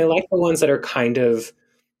 And I like the ones that are kind of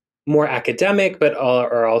more academic, but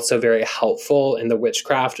are also very helpful in the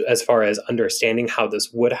witchcraft as far as understanding how this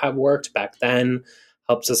would have worked back then,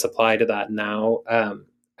 helps us apply to that now.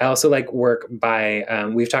 I also like work by,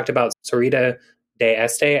 we've talked about Sorita de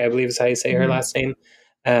Este, I believe is how you say her last name,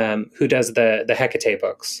 who does the Hecate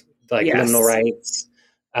books, Liminal Rites,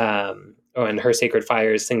 and Her Sacred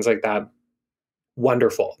Fires, things like that.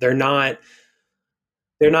 Wonderful. They're not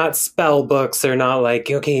spell books. They're not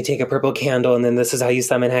okay, you take a purple candle and then this is how you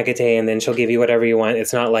summon Hecate and then she'll give you whatever you want.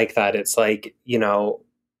 It's not like that. It's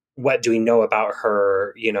what do we know about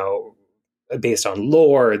her, based on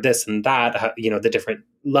lore, this and that, the different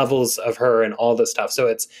levels of her and all this stuff. So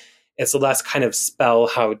it's less kind of spell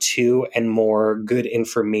how to and more good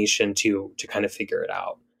information to kind of figure it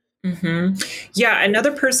out. Mm-hmm. Yeah,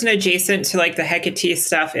 another person adjacent to the Hecate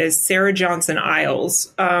stuff is Sarah Johnson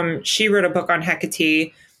Iles. She wrote a book on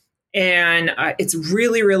Hecate, and it's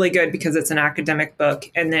really, really good because it's an academic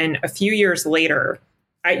book. And then a few years later,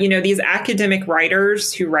 these academic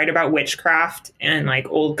writers who write about witchcraft and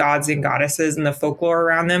old gods and goddesses and the folklore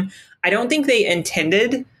around them, I don't think they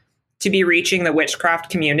intended to be reaching the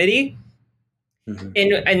witchcraft community.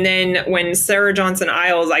 Mm-hmm. And then when Sarah Johnson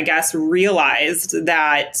Iles, I guess, realized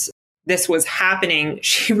that this was happening,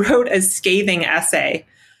 she wrote a scathing essay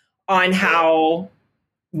on how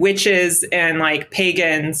witches and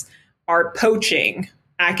pagans are poaching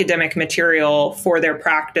academic material for their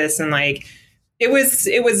practice. And it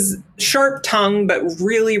was sharp tongue, but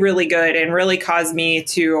really, really good, and really caused me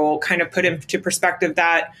to kind of put into perspective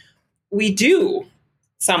that we do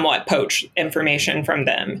somewhat poach information from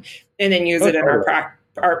them and then use it in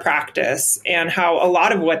our practice, and how a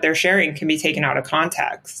lot of what they're sharing can be taken out of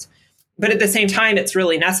context. But at the same time, it's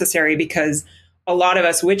really necessary because a lot of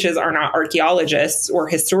us witches are not archaeologists or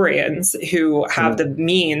historians who have the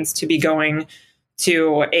means to be going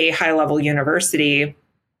to a high-level university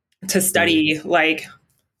to study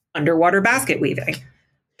underwater basket weaving.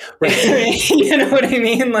 Right. You know what I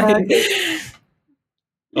mean?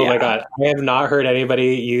 Oh my God. I have not heard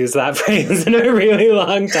anybody use that phrase in a really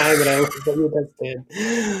long time. And I love that you just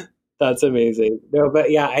did. That's amazing. No,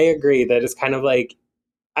 but yeah, I agree that it's kind of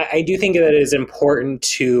I do think that it is important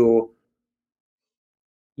to,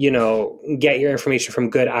 get your information from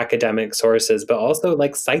good academic sources, but also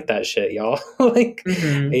cite that shit, y'all.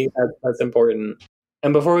 That's important.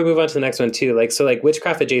 And before we move on to the next one too,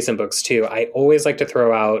 witchcraft adjacent books too, I always like to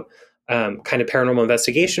throw out kind of paranormal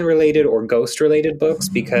investigation related or ghost related books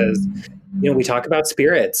because, we talk about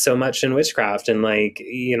spirits so much in witchcraft and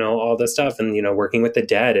all this stuff and, working with the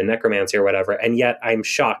dead and necromancy or whatever. And yet I'm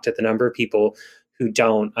shocked at the number of people who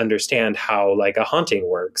don't understand how a haunting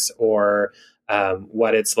works or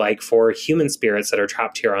what it's like for human spirits that are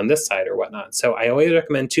trapped here on this side or whatnot. So I always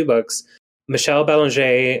recommend 2 books. Michelle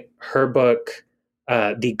Belanger, her book,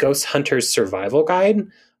 The Ghost Hunter's Survival Guide,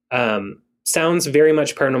 sounds very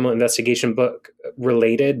much paranormal investigation book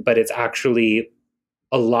related, but it's actually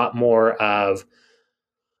a lot more of,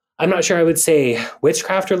 I'm not sure I would say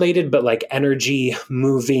witchcraft related, but energy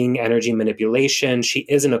moving, energy manipulation. She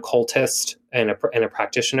is an occultist and a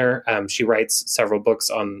practitioner. She writes several books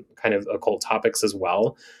on kind of occult topics as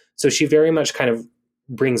well. So she very much kind of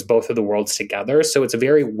brings both of the worlds together. So it's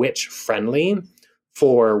very witch friendly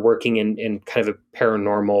for working in kind of a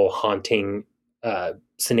paranormal haunting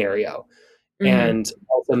scenario. Mm-hmm. And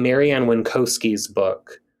also Marianne Winkowski's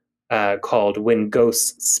book, called When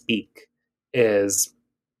Ghosts Speak is,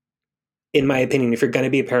 in my opinion, if you're going to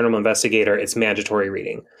be a paranormal investigator, it's mandatory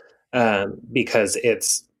reading, because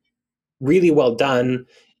it's really well done.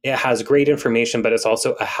 It has great information, but it's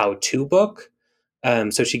also a how-to book.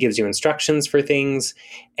 So she gives you instructions for things.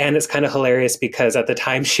 And it's kind of hilarious because at the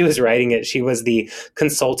time she was writing it, she was the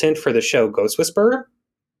consultant for the show Ghost Whisperer.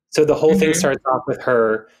 So the whole thing starts off with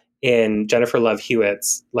her in Jennifer Love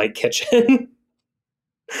Hewitt's like kitchen.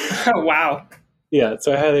 Oh, wow. Yeah,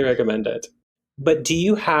 so I highly recommend it. But do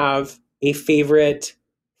you have a favorite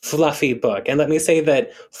fluffy book? And let me say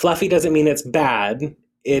that fluffy doesn't mean it's bad.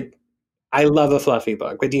 I love a fluffy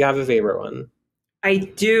book, but do you have a favorite one? I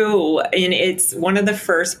do, and it's one of the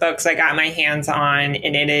first books I got my hands on,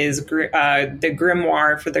 and it is The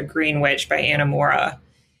Grimoire for the Green Witch by Anna Mora.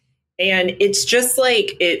 And it's just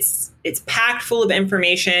like, it's packed full of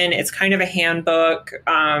information. It's kind of a handbook.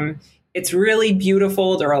 It's really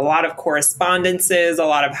beautiful. There are a lot of correspondences, a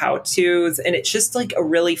lot of how-tos, and it's just like a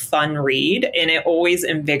really fun read, and it always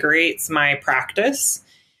invigorates my practice.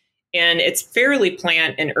 And it's fairly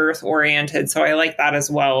plant and earth oriented, so I like that as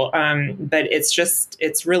well. But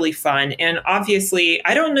it's really fun. And obviously,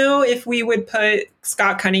 I don't know if we would put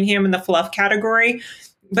Scott Cunningham in the fluff category,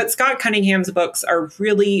 but Scott Cunningham's books are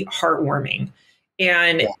really heartwarming.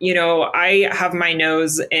 And, I have my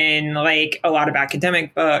nose in like a lot of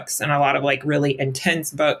academic books and a lot of like really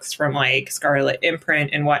intense books from like Scarlet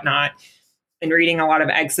Imprint and whatnot, and reading a lot of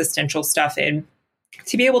existential stuff. And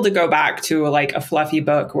to be able to go back to like a fluffy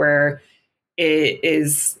book where it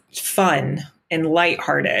is fun and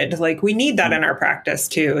lighthearted, like we need that in our practice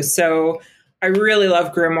too. So I really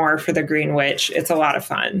love Grimoire for the Green Witch. It's a lot of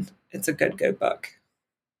fun. It's a good book.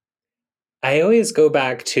 I always go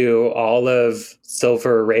back to all of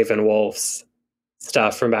Silver Raven Wolf's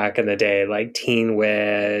stuff from back in the day, like Teen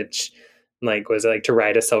Witch, like was it like To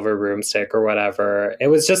Ride a Silver Broomstick or whatever. It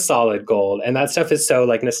was just solid gold. And that stuff is so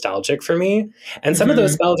like nostalgic for me. And some of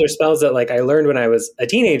those spells are spells that like I learned when I was a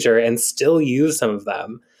teenager and still use some of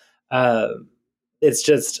them. It's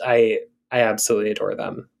just, I absolutely adore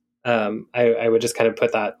them. I would just kind of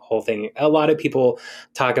put that whole thing. A lot of people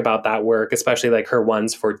talk about that work, especially like her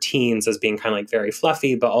ones for teens, as being kind of like very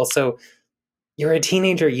fluffy, but also you're a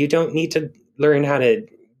teenager. You don't need to learn how to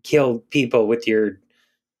kill people with your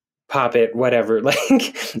poppet, whatever. Like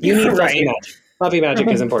you need fluffy magic. Fluffy magic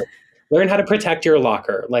is important. Learn how to protect your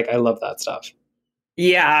locker. Like I love that stuff.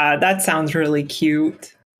 Yeah, that sounds really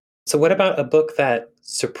cute. So what about a book that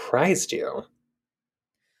surprised you?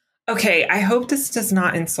 Okay, I hope this does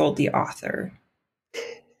not insult the author.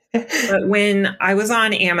 But when I was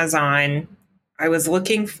on Amazon, I was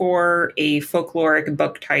looking for a folkloric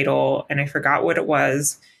book title and I forgot what it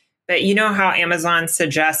was. But you know how Amazon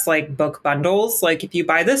suggests like book bundles? Like if you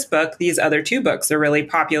buy this book, these other two books are really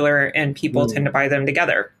popular and people tend to buy them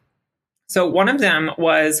together. So one of them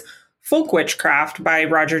was Folk Witchcraft by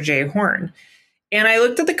Roger J. Horn. And I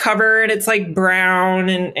looked at the cover and it's like brown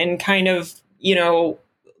and kind of,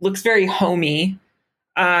 looks very homey.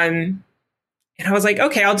 And I was like,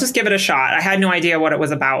 okay, I'll just give it a shot. I had no idea what it was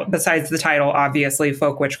about besides the title, obviously,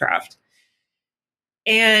 Folk Witchcraft.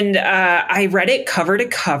 And I read it cover to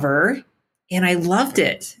cover and I loved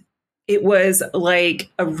it. It was like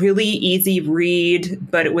a really easy read,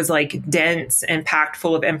 but it was like dense and packed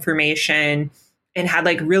full of information and had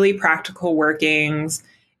like really practical workings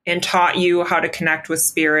and taught you how to connect with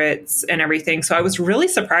spirits and everything. So I was really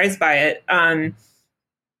surprised by it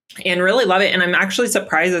and really love it. And I'm actually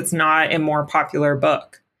surprised it's not a more popular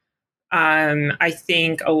book. I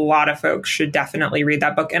think a lot of folks should definitely read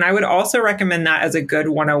that book. And I would also recommend that as a good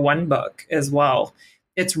 101 book as well.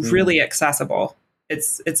 It's really accessible.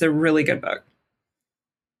 It's a really good book.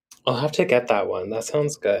 I'll have to get that one. That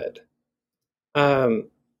sounds good.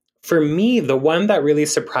 For me, the one that really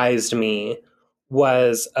surprised me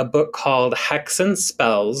was a book called Hex and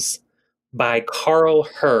Spells by Carl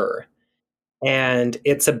Herr. And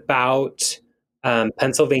it's about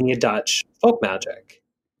Pennsylvania Dutch folk magic.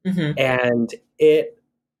 Mm-hmm. And it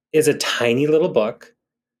is a tiny little book.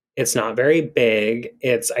 It's not very big.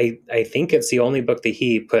 I think it's the only book that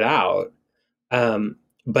he put out.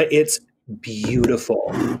 But it's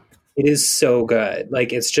beautiful. It is so good.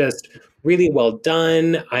 Like it's just really well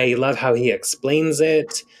done. I love how he explains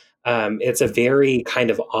it. It's a very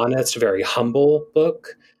kind of honest, very humble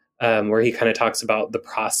book. Where he kind of talks about the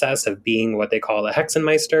process of being what they call a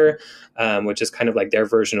Hexenmeister, which is kind of like their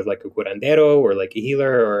version of like a curandero or like a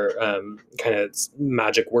healer or kind of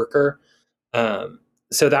magic worker.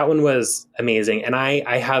 So that one was amazing. And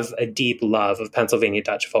I have a deep love of Pennsylvania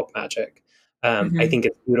Dutch folk magic. I think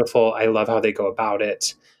it's beautiful. I love how they go about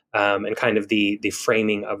it. and kind of the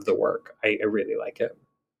framing of the work. I really like it.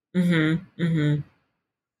 Mm-hmm. Mm-hmm.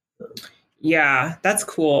 Yeah, that's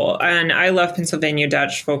cool. And I love Pennsylvania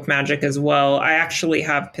Dutch folk magic as well. I actually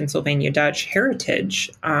have Pennsylvania Dutch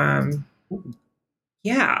heritage.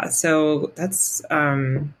 Yeah, so that's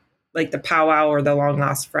like the Powwow or the Long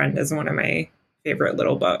Lost Friend is one of my favorite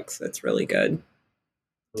little books. It's really good.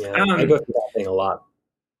 Yeah, I go through that thing a lot.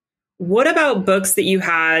 What about books that you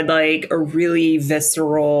had like a really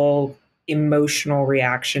visceral emotional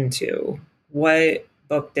reaction to? What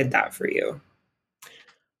book did that for you?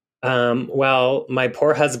 Well, my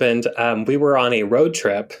poor husband, we were on a road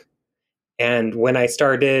trip, and when I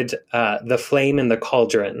started The Flame in the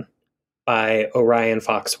Cauldron by Orion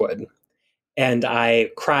Foxwood, and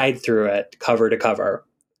I cried through it cover to cover,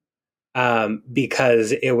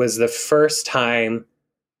 because it was the first time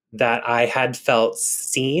that I had felt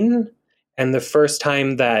seen, and the first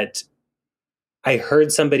time that I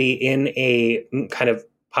heard somebody in a kind of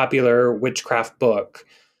popular witchcraft book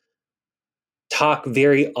talk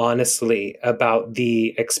very honestly about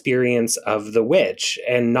the experience of the witch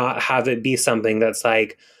and not have it be something that's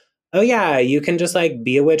like, oh yeah, you can just like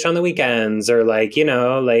be a witch on the weekends, or like, you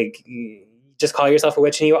know, like just call yourself a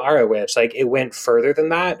witch and you are a witch. Like it went further than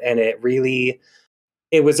that. And it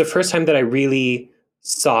was the first time that I really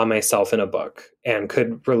saw myself in a book and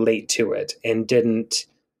could relate to it and didn't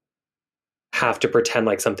have to pretend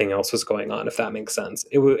like something else was going on, if that makes sense.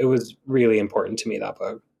 It was really important to me, that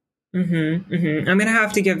book. Mm-hmm, mm-hmm. I'm going to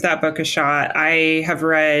have to give that book a shot. I have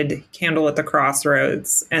read Candle at the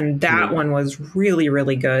Crossroads, and that one was really,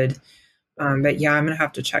 really good. But yeah, I'm going to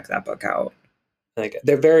have to check that book out. Like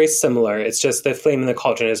they're very similar. It's just the Flame in the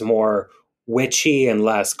Cauldron is more witchy and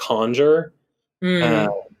less conjure kind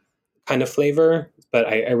of flavor. But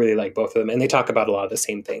I really like both of them, and they talk about a lot of the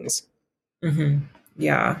same things. Mm-hmm.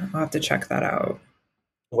 Yeah, I'll have to check that out.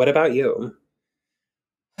 What about you?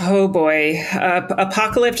 Oh boy,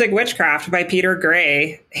 Apocalyptic Witchcraft by Peter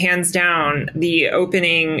Gray. Hands down, the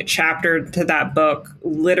opening chapter to that book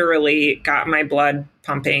literally got my blood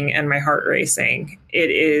pumping and my heart racing. It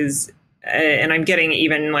is, and I'm getting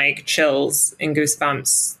even like chills and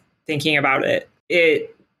goosebumps thinking about it.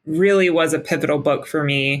 It really was a pivotal book for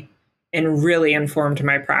me and really informed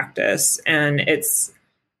my practice. And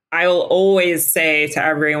I'll always say to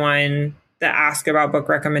everyone that ask about book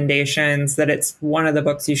recommendations that it's one of the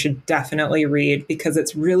books you should definitely read because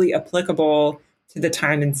it's really applicable to the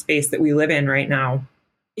time and space that we live in right now.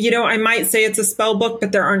 You know, I might say it's a spell book,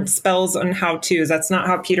 but there aren't spells on how-tos. That's not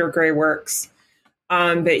how Peter Gray works.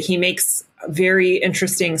 But he makes very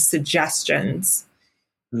interesting suggestions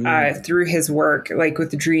through his work, like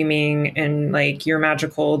with dreaming and like your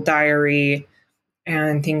magical diary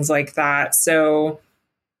and things like that. So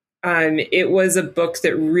it was a book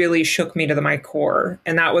that really shook me to my core.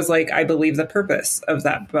 And that was like, I believe, the purpose of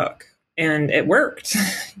that book. And it worked.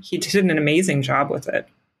 He did an amazing job with it.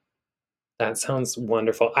 That sounds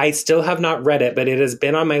wonderful. I still have not read it, but it has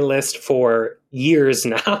been on my list for years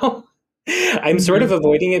now. I'm sort of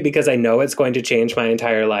avoiding it because I know it's going to change my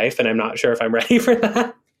entire life, and I'm not sure if I'm ready for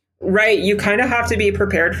that. Right. You kind of have to be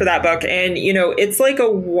prepared for that book. And, you know, it's like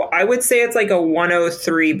I would say it's like a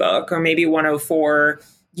 103 book or maybe 104.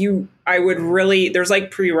 There's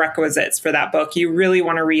like prerequisites for that book. You really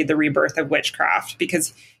want to read The Rebirth of Witchcraft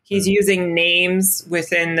because he's using names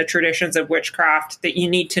within the traditions of witchcraft that you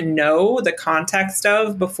need to know the context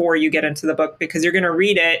of before you get into the book, because you're going to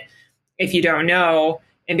read it if you don't know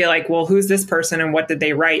and be like, well, who's this person and what did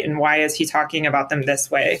they write and why is he talking about them this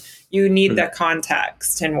way? You need the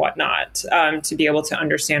context and whatnot to be able to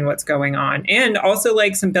understand what's going on. And also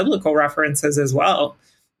like some biblical references as well.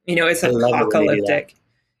 You know, it's apocalyptic.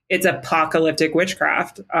 It's apocalyptic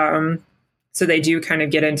witchcraft. So they do kind of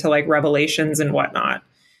get into like revelations and whatnot.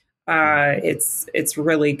 It's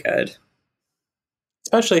really good.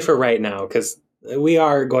 Especially for right now, because we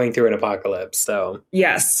are going through an apocalypse. So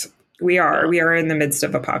yes, we are. We are in the midst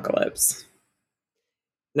of apocalypse.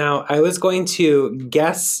 Now, I was going to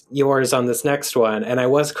guess yours on this next one, and I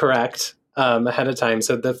was correct ahead of time.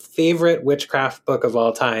 So the favorite witchcraft book of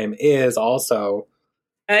all time is also...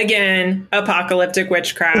 Again, Apocalyptic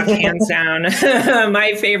Witchcraft, hands down.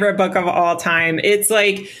 My favorite book of all time. It's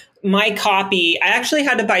like my copy. I actually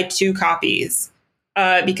had to buy 2 copies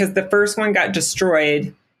because the first one got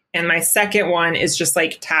destroyed and my second one is just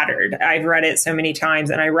like tattered. I've read it so many times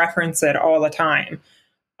and I reference it all the time.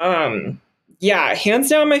 Yeah, hands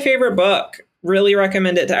down my favorite book. Really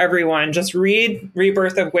recommend it to everyone. Just read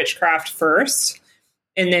Rebirth of Witchcraft first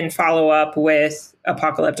and then follow up with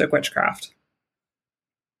Apocalyptic Witchcraft.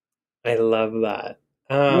 I love that.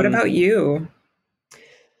 What about you?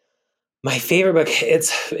 My favorite book,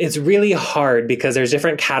 it's really hard because there's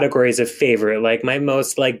different categories of favorite. Like my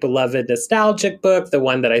most like beloved nostalgic book, the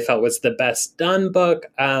one that I felt was the best done book.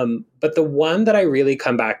 But the one that I really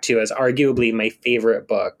come back to as arguably my favorite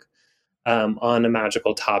book on a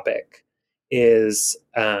magical topic is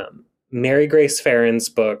Mary Grace Farron's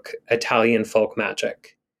book, Italian Folk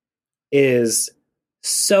Magic. Is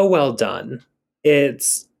so well done.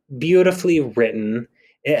 It's beautifully written.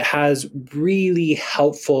 It has really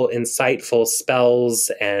helpful, insightful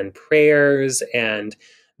spells and prayers. And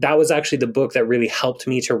that was actually the book that really helped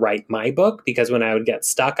me to write my book, because when I would get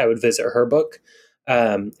stuck, I would visit her book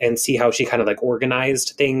and see how she kind of like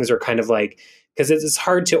organized things, or kind of like, because it's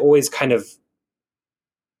hard to always kind of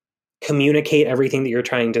communicate everything that you're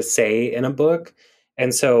trying to say in a book.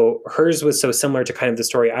 And so hers was so similar to kind of the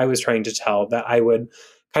story I was trying to tell that I would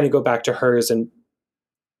kind of go back to hers. And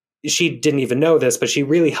she didn't even know this, but she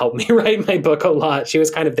really helped me write my book a lot. She was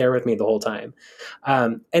kind of there with me the whole time.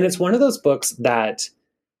 And it's one of those books that,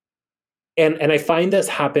 and I find this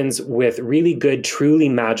happens with really good, truly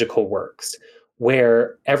magical works,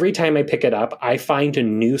 where every time I pick it up, I find a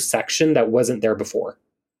new section that wasn't there before.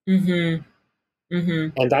 Mm-hmm.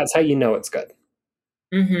 Mm-hmm. And that's how you know it's good.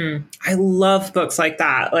 Mm-hmm. I love books like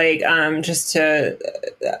that. Like,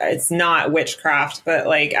 it's not witchcraft, but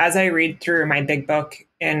like, as I read through my big book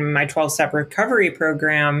in my 12-step recovery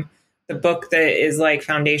program, the book that is like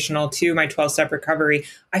foundational to my 12-step recovery,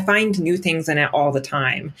 I find new things in it all the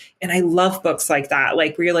time. And I love books like that.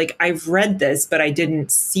 Like, where you're like, I've read this, but I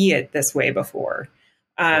didn't see it this way before.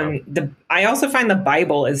 I also find the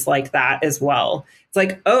Bible is like that as well. It's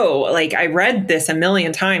like, oh, like I read this a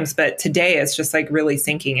million times, but today it's just like really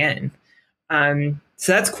sinking in.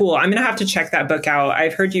 So that's cool. I'm going to have to check that book out.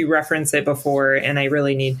 I've heard you reference it before, and I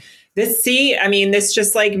really need this. See, I mean, this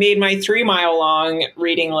just like made my 3-mile long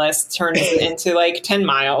reading list turn into like 10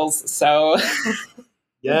 miles. So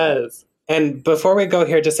yes. And before we go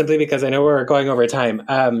here, just simply because I know we're going over time,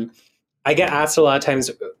 I get asked a lot of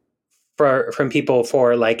times from people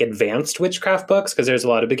for like advanced witchcraft books, because there's a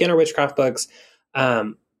lot of beginner witchcraft books.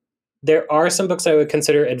 There are some books I would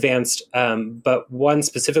consider advanced, but one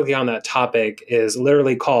specifically on that topic is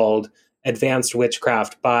literally called Advanced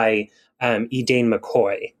Witchcraft by Elaine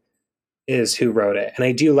McCoy is who wrote it. And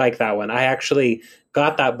I do like that one. I actually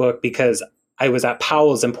got that book because I was at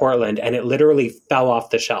Powell's in Portland, and it literally fell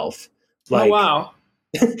off the shelf. Like, oh, wow.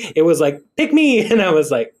 It was like, pick me. And I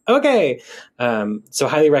was like, okay. So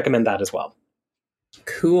highly recommend that as well.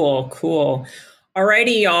 Cool.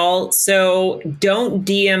 Alrighty, y'all. So don't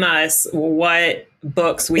DM us what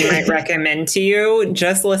books we might recommend to you.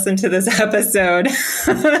 Just listen to this episode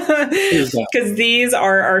because these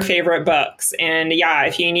are our favorite books. And yeah,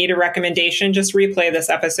 if you need a recommendation, just replay this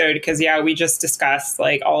episode, because yeah, we just discussed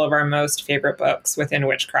like all of our most favorite books within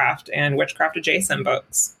witchcraft and witchcraft adjacent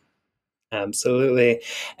books. Absolutely.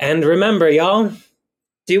 And remember, y'all,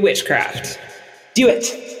 do witchcraft. Do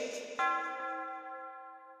it.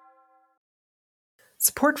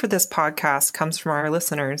 Support for this podcast comes from our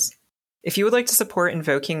listeners. If you would like to support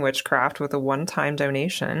Invoking Witchcraft with a one-time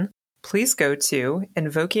donation, please go to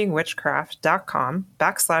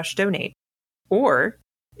invokingwitchcraft.com/donate. Or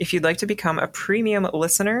if you'd like to become a premium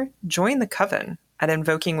listener, join the Coven at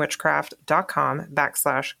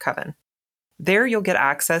invokingwitchcraft.com/coven. There you'll get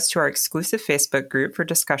access to our exclusive Facebook group for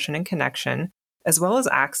discussion and connection, as well as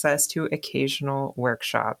access to occasional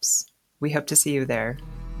workshops. We hope to see you there.